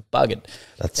like bugging.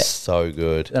 That's so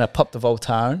good. Then I popped the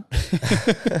Voltaren.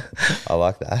 I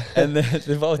like that. And the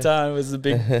Voltaren was the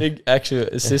big actual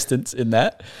assistance in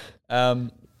that.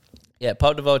 Popped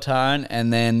the Voltaren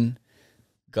and then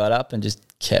got up and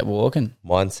just kept walking.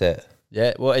 Mindset.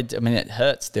 Yeah, well, it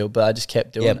hurts still, but I just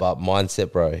kept doing it. Yeah, but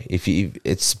mindset, bro.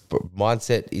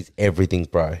 Mindset is everything,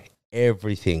 bro.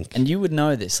 Everything. And you would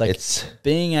know this, like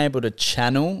being able to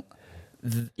channel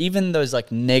even those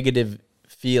like negative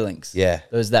feelings. Yeah.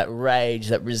 There's that rage,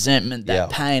 that resentment, that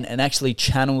pain, and actually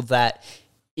channel that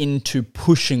into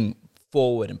pushing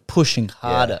forward and pushing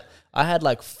harder. Yeah. I had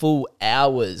like full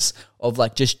hours of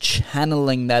like just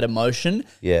channeling that emotion.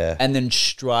 Yeah. And then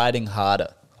striding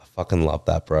harder. I fucking love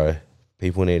that, bro.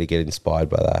 People need to get inspired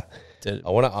by that. Dude,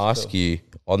 I want to ask you,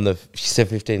 you said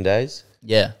 15 days?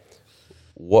 Yeah.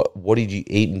 What did you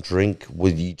eat and drink?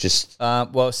 Would you just...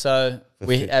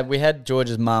 we had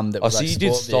George's mum that was so like you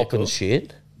did stop and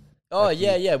shit? Oh, like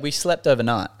yeah. We slept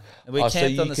overnight. We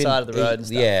camped on the side of the road and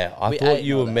stuff. Yeah, I thought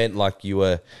you meant like you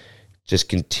were just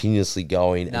continuously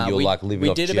going and you were like living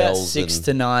off gels. We did about 6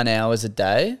 to 9 hours a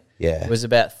day. Yeah. It was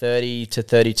about 30 to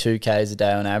 32 Ks a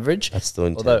day on average. That's still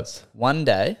intense. Although one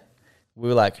day... we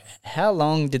were like, how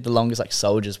long did the longest like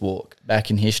soldiers walk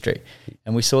back in history?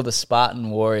 And we saw the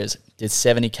Spartan warriors did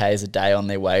 70 Ks a day on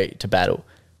their way to battle.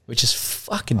 which is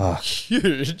fucking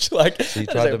huge. Like, so you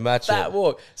tried to match that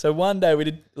walk. So one day we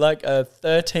did like a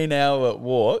 13-hour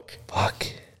walk. Fuck.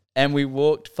 And we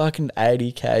walked fucking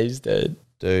 80 Ks, dude.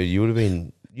 Dude, you'd have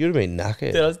been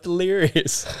knackered. Dude, I was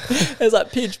delirious. It was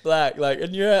like pitch black. Like,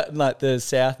 and you're out in like the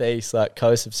southeast, like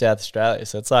coast of South Australia.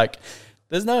 So it's like,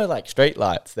 there's no like street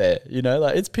lights there, you know,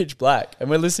 like it's pitch black. And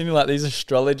we're listening to like these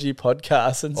astrology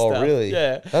podcasts and stuff. Oh, really?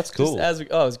 Yeah. That's cool. It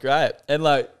was great. And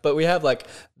like, but we have like,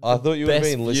 I thought you would have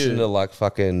been listening to like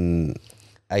fucking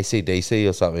AC/DC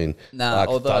or something. Nah,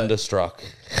 like Thunderstruck.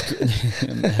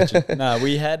 No,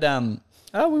 we had,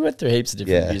 we went through heaps of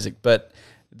different music, but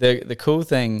the cool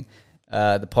thing,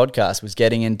 the podcast was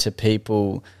getting into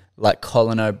people like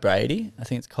Colin O'Brady. I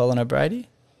think it's Colin O'Brady.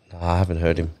 No, I haven't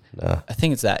heard him. No. I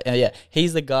think it's that. Yeah.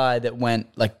 He's the guy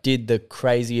that did the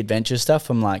crazy adventure stuff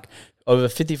from like over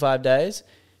 55 days,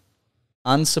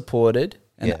 unsupported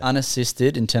and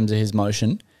unassisted in terms of his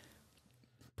motion,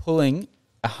 pulling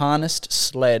a harnessed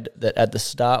sled that at the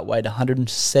start weighed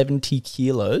 170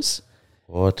 kilos.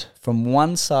 What? From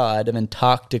one side of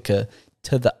Antarctica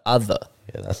to the other.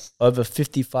 Yeah, that's over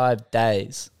 55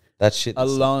 days. That shit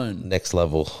alone. Next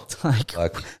level.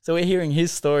 Like, so we're hearing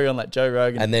his story on like Joe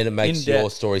Rogan. And then it makes your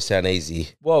story sound easy.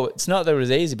 Well, it's not that it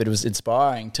was easy, but it was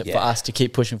inspiring for us to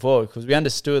keep pushing forward because we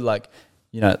understood like,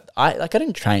 you know, I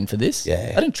didn't train for this.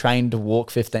 Yeah. I didn't train to walk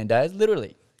 15 days,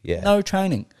 literally. Yeah. No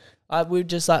training. We were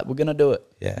just like, we're going to do it.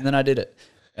 Yeah. And then I did it.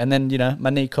 And then, you know, my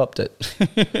knee copped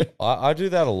it. I do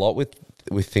that a lot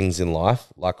with things in life.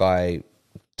 Like I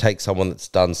take someone that's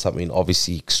done something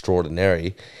obviously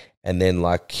extraordinary, and then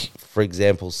like, for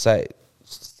example, say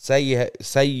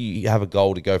you have a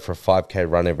goal to go for a 5K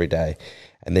run every day,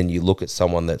 and then you look at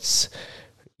someone that's,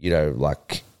 you know,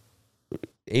 like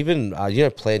even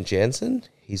Plan Jansen.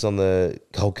 He's on the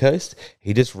Gold Coast.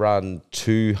 He just run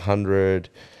 200.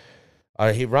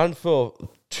 He ran for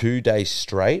 2 days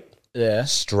straight. Yeah.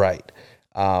 Straight.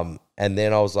 And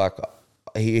then I was like,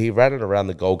 he ran it around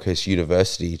the Gold Coast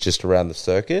University, just around the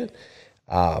circuit.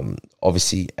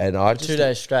 Obviously, and I just 2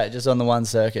 days straight, just on the one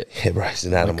circuit. Yeah, bro, he's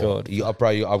an animal. I've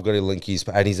got to link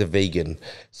and he's a vegan,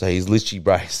 so he's literally,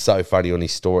 bro, he's so funny on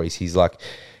his stories. He's like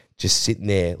just sitting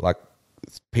there, like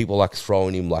people like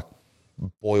throwing him like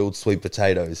boiled sweet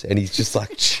potatoes, and he's just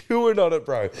like chewing on it,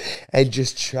 bro, and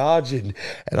just charging.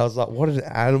 And I was like, what an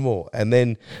animal. And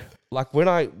then like when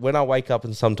I wake up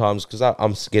and sometimes, because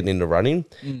I'm getting into running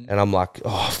and I'm like,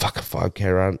 oh, fuck a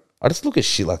 5K run. I just look at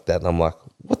shit like that and I'm like,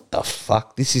 what the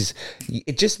fuck?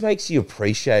 It just makes you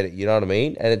appreciate it, you know what I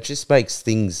mean? And it just makes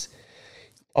things,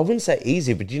 I wouldn't say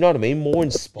easier, but you know what I mean? More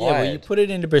inspired. Yeah, well, you put it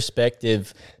into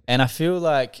perspective, and I feel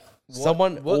like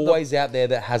someone always out there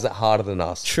that has it harder than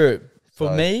us. True. For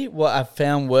me, what I've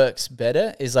found works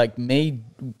better is like me,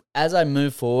 as I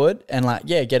move forward and like,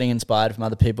 getting inspired from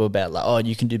other people about like, oh,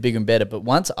 you can do bigger and better. But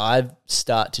once I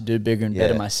start to do bigger and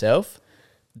better myself,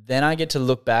 then I get to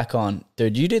look back on,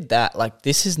 dude, you did that. Like,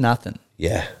 this is nothing.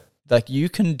 Yeah. Like, you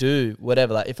can do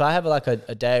whatever. Like, if I have like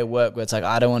a day of work where it's like,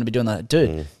 I don't want to be doing that.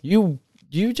 Dude, you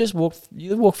just walk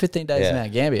 15 days in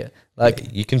Mount Gambier.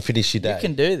 Like, you can finish your day. You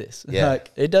can do this. Yeah. Like,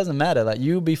 it doesn't matter. Like,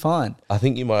 you'll be fine. I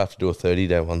think you might have to do a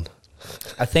 30-day one.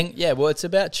 I think, well, it's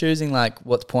about choosing like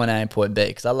what's point A and point B,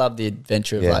 because I love the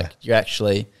adventure of like you're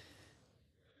actually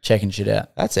checking shit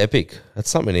out. That's epic. That's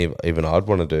something even I'd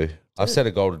want to do. I've set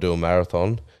a goal to do a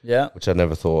marathon, which I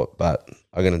never thought, but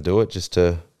I'm going to do it just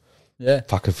to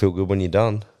fucking feel good when you're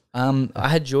done. I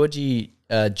had Georgie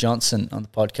Johnson on the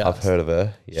podcast. I've heard of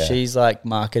her. Yeah. She's like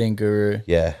marketing guru.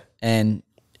 Yeah. And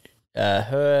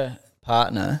her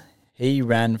partner, he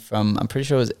ran from, I'm pretty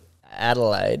sure it was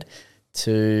Adelaide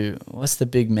to, what's the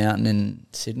big mountain in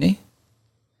Sydney?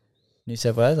 New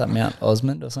South Wales, like Mount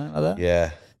Osmond or something like that?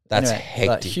 Yeah. That's hectic.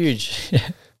 Like huge.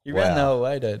 You ran the whole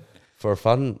way, dude. For a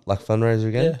fundraiser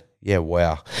again? Yeah,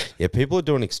 wow. Yeah, people are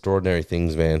doing extraordinary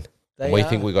things, man. We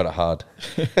think we got it hard.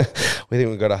 We think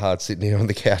we got it hard sitting here on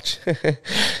the couch.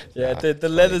 The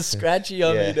leather's scratchy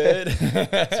on me, dude.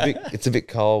 It's a bit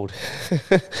cold.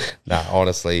 Nah,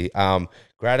 honestly.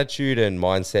 Gratitude and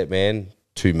mindset, man.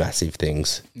 Two massive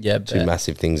things. Yeah, two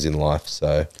massive things in life.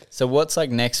 So what's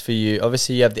like next for you?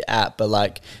 Obviously, you have the app, but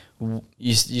like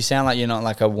you sound like you're not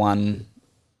like a one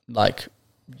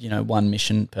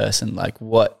mission person. Like,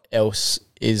 what else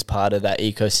is part of that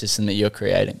ecosystem that you're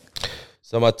creating?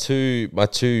 So my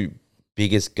two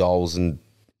biggest goals and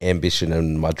ambition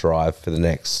and my drive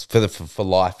for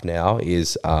life now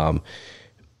is kind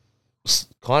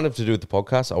of to do with the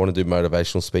podcast. I want to do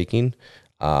motivational speaking.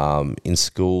 In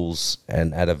schools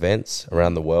and at events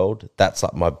around the world. That's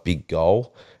like my big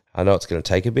goal. I know it's going to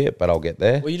take a bit, but I'll get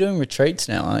there. Well, you're doing retreats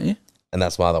now, aren't you? And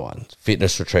that's my other one,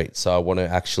 fitness retreats. So I want to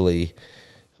actually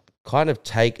kind of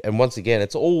take, and once again,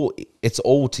 it's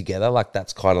all together. Like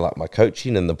that's kind of like my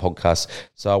coaching and the podcast.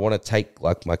 So I want to take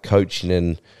like my coaching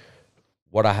and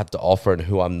what I have to offer and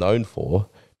who I'm known for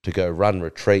to go run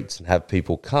retreats and have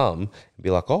people come and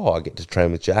be like, oh, I get to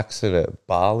train with Jaxon at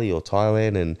Bali or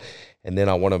Thailand, and then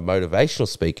I want to motivational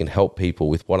speak and help people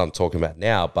with what I'm talking about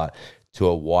now, but to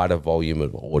a wider volume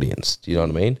of audience. Do you know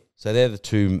what I mean? So they're the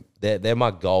two, they're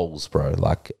my goals, bro.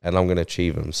 Like, and I'm going to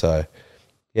achieve them. So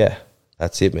yeah,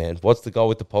 that's it, man. What's the goal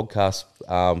with the podcast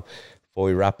before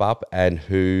we wrap up? And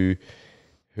who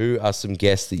are some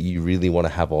guests that you really want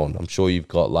to have on? I'm sure you've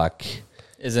got like...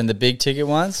 Is in the big ticket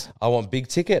ones? I want big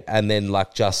ticket and then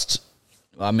like just...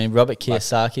 I mean, Robert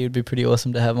Kiyosaki would be pretty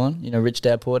awesome to have on. You know, Rich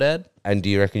Dad, Poor Dad. And do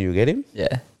you reckon you'll get him?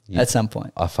 Yeah, at some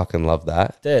point. I fucking love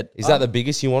that. Dude. Is that the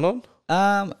biggest you want on?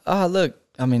 Look,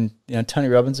 I mean, you know, Tony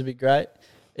Robbins would be great.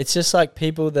 It's just like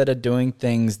people that are doing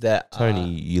things that Tony,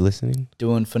 you listening?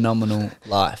 Doing phenomenal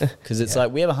life. Because it's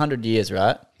like we have 100 years,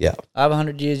 right? Yeah. I have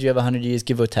 100 years, you have 100 years,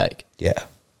 give or take. Yeah.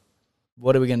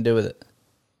 What are we going to do with it?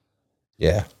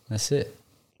 Yeah. That's it.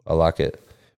 I like it.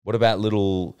 What about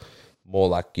little more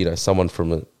like, you know,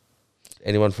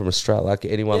 anyone from Australia, like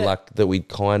anyone like that we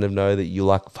kind of know that you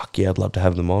like, fuck yeah, I'd love to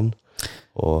have them on?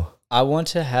 Or I want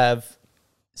to have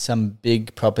some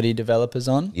big property developers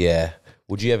on. Yeah.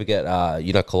 Would you ever get,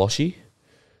 you know, Koloshi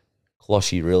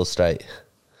Real Estate?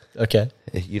 Okay.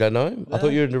 You don't know him? I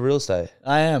thought you were into real estate.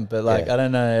 I am, but like I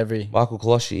don't know every... Michael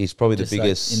Koloshi, he's probably the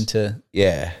biggest... Like into...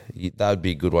 Yeah, that would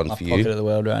be a good one for you. Pocket of the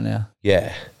world right now.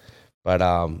 Yeah. But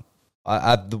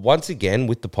once again,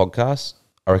 with the podcast,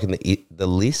 I reckon the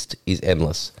list is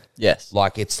endless. Yes.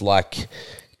 Like, it's like...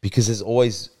 Because there's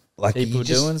always... Like people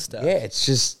doing stuff. Yeah, it's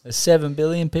just... There's 7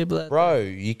 billion people out there. Bro,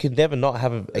 you can never not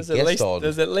have a guest on.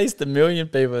 There's at least 1 million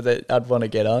people that I'd want to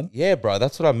get on. Yeah, bro,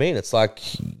 that's what I mean. It's like,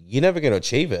 you're never going to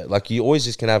achieve it. Like, you always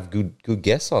just going to have good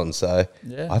guests on. So,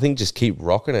 yeah. I think just keep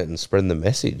rocking it and spreading the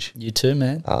message. You too,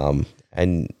 man.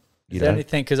 And... Is there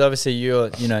anything, because obviously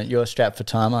you're strapped for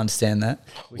time, I understand that.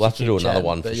 We'll have to do another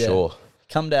one for sure.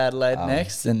 Come to Adelaide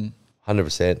next and...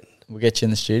 100%. We'll get you in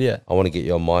the studio. I want to get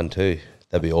you on mine too.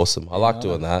 That'd be awesome. I like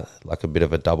doing that, like a bit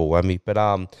of a double whammy. But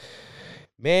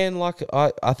man, like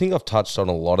I think I've touched on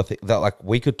a lot of things that like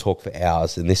we could talk for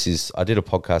hours. And I did a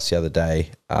podcast the other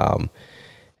day,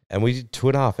 and we did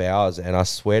 2.5 hours, and I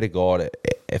swear to God,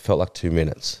 it felt like 2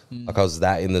 minutes. Like I was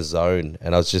that in the zone,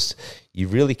 and I was just, you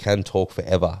really can talk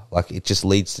forever. Like it just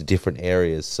leads to different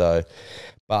areas. So,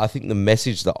 but I think the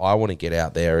message that I want to get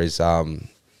out there is,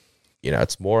 you know,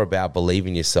 it's more about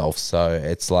believing yourself. So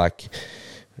it's like,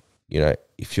 you know,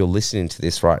 if you're listening to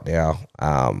this right now,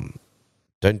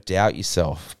 don't doubt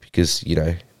yourself because, you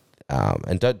know,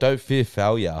 and don't fear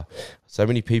failure. So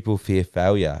many people fear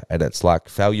failure, and it's like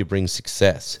failure brings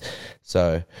success.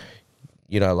 So,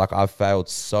 you know, like I've failed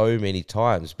so many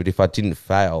times, but if I didn't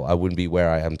fail, I wouldn't be where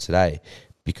I am today.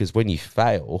 Because when you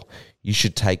fail, you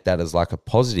should take that as like a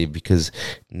positive, because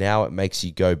now it makes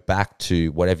you go back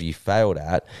to whatever you failed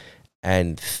at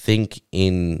and think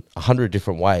in 100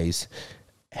 different ways.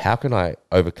 How can I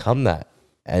overcome that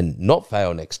and not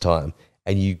fail next time?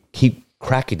 And you keep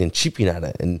cracking and chipping at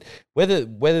it. And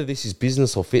whether this is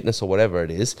business or fitness or whatever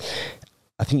it is,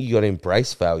 I think you got to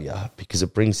embrace failure because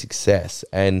it brings success.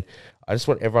 And I just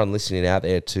want everyone listening out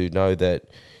there to know that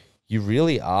you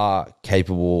really are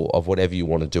capable of whatever you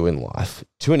want to do in life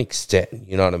to an extent.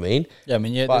 You know what I mean? Yeah, I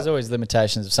mean, there's always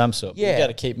limitations of some sort. Yeah, you got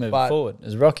to keep moving forward,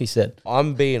 as Rocky said.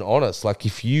 I'm being honest. Like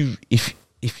if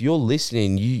you're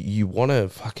listening, you want to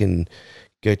fucking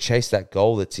go chase that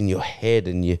goal that's in your head,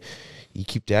 and you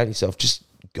keep doubting yourself, just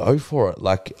go for it.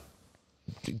 Like,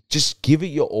 just give it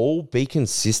your all. Be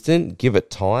consistent. Give it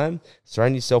time.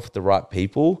 Surround yourself with the right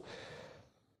people.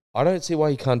 I don't see why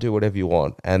you can't do whatever you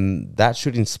want, and that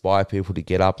should inspire people to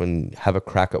get up and have a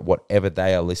crack at whatever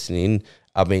they are listening.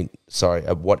 At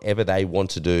whatever they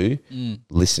want to do,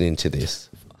 listening to this.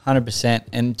 100%.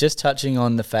 And just touching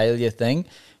on the failure thing,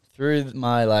 through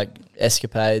my like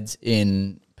escapades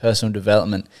in personal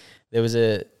development, there was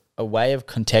a way of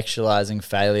contextualizing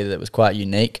failure that was quite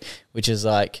unique, which is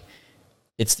like,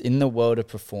 it's in the world of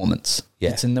performance. Yeah.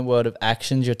 It's in the world of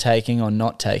actions you're taking or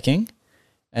not taking,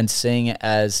 and seeing it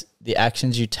as the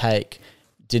actions you take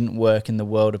didn't work in the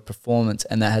world of performance,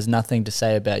 and that has nothing to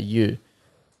say about you.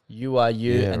 You are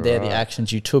you, and they're the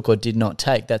actions you took or did not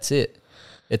take. That's it.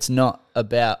 It's not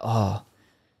about,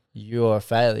 you're a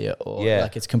failure, or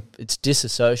like it's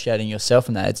disassociating yourself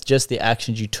from that. It's just the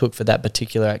actions you took for that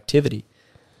particular activity.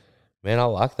 Man, I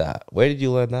like that. Where did you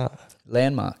learn that?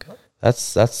 Landmark.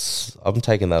 That's I'm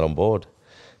taking that on board.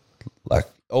 Like,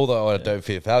 although I don't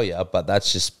fear failure, but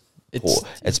that's just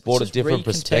it's brought a different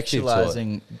perspective to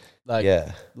it. Like,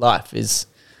 Yeah. life is.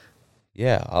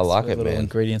 Yeah, I like it, Little man.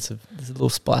 ingredients of there's a little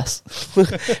spice.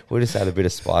 We just add a bit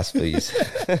of spice, please.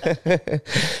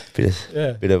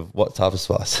 Bit of what type of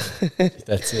spice?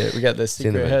 That's it. We got the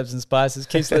secret Cinnamon. herbs and spices.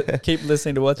 Keep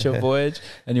listening to What's Your Voyage,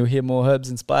 and you'll hear more herbs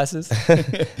and spices.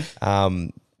 Where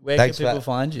can people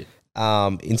find you?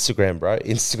 Instagram, bro.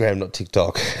 Instagram, not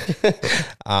TikTok.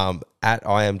 At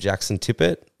I am Jaxon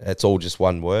Tippet. It's all just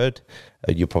one word.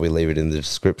 You'll probably leave it in the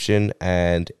description,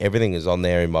 and everything is on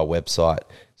there in my website.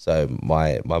 So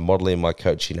my modeling, my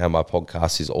coaching, and my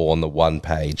podcast is all on the one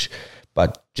page.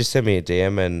 But just send me a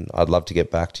DM, and I'd love to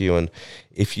get back to you. And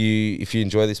if you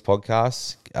enjoy this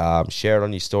podcast, share it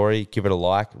on your story, give it a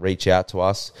like, reach out to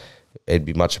us. It'd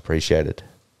be much appreciated.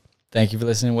 Thank you for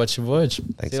listening to What's Your Voyage.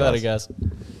 Thanks, See you later, guys.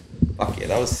 Fuck yeah,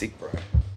 that was sick, bro.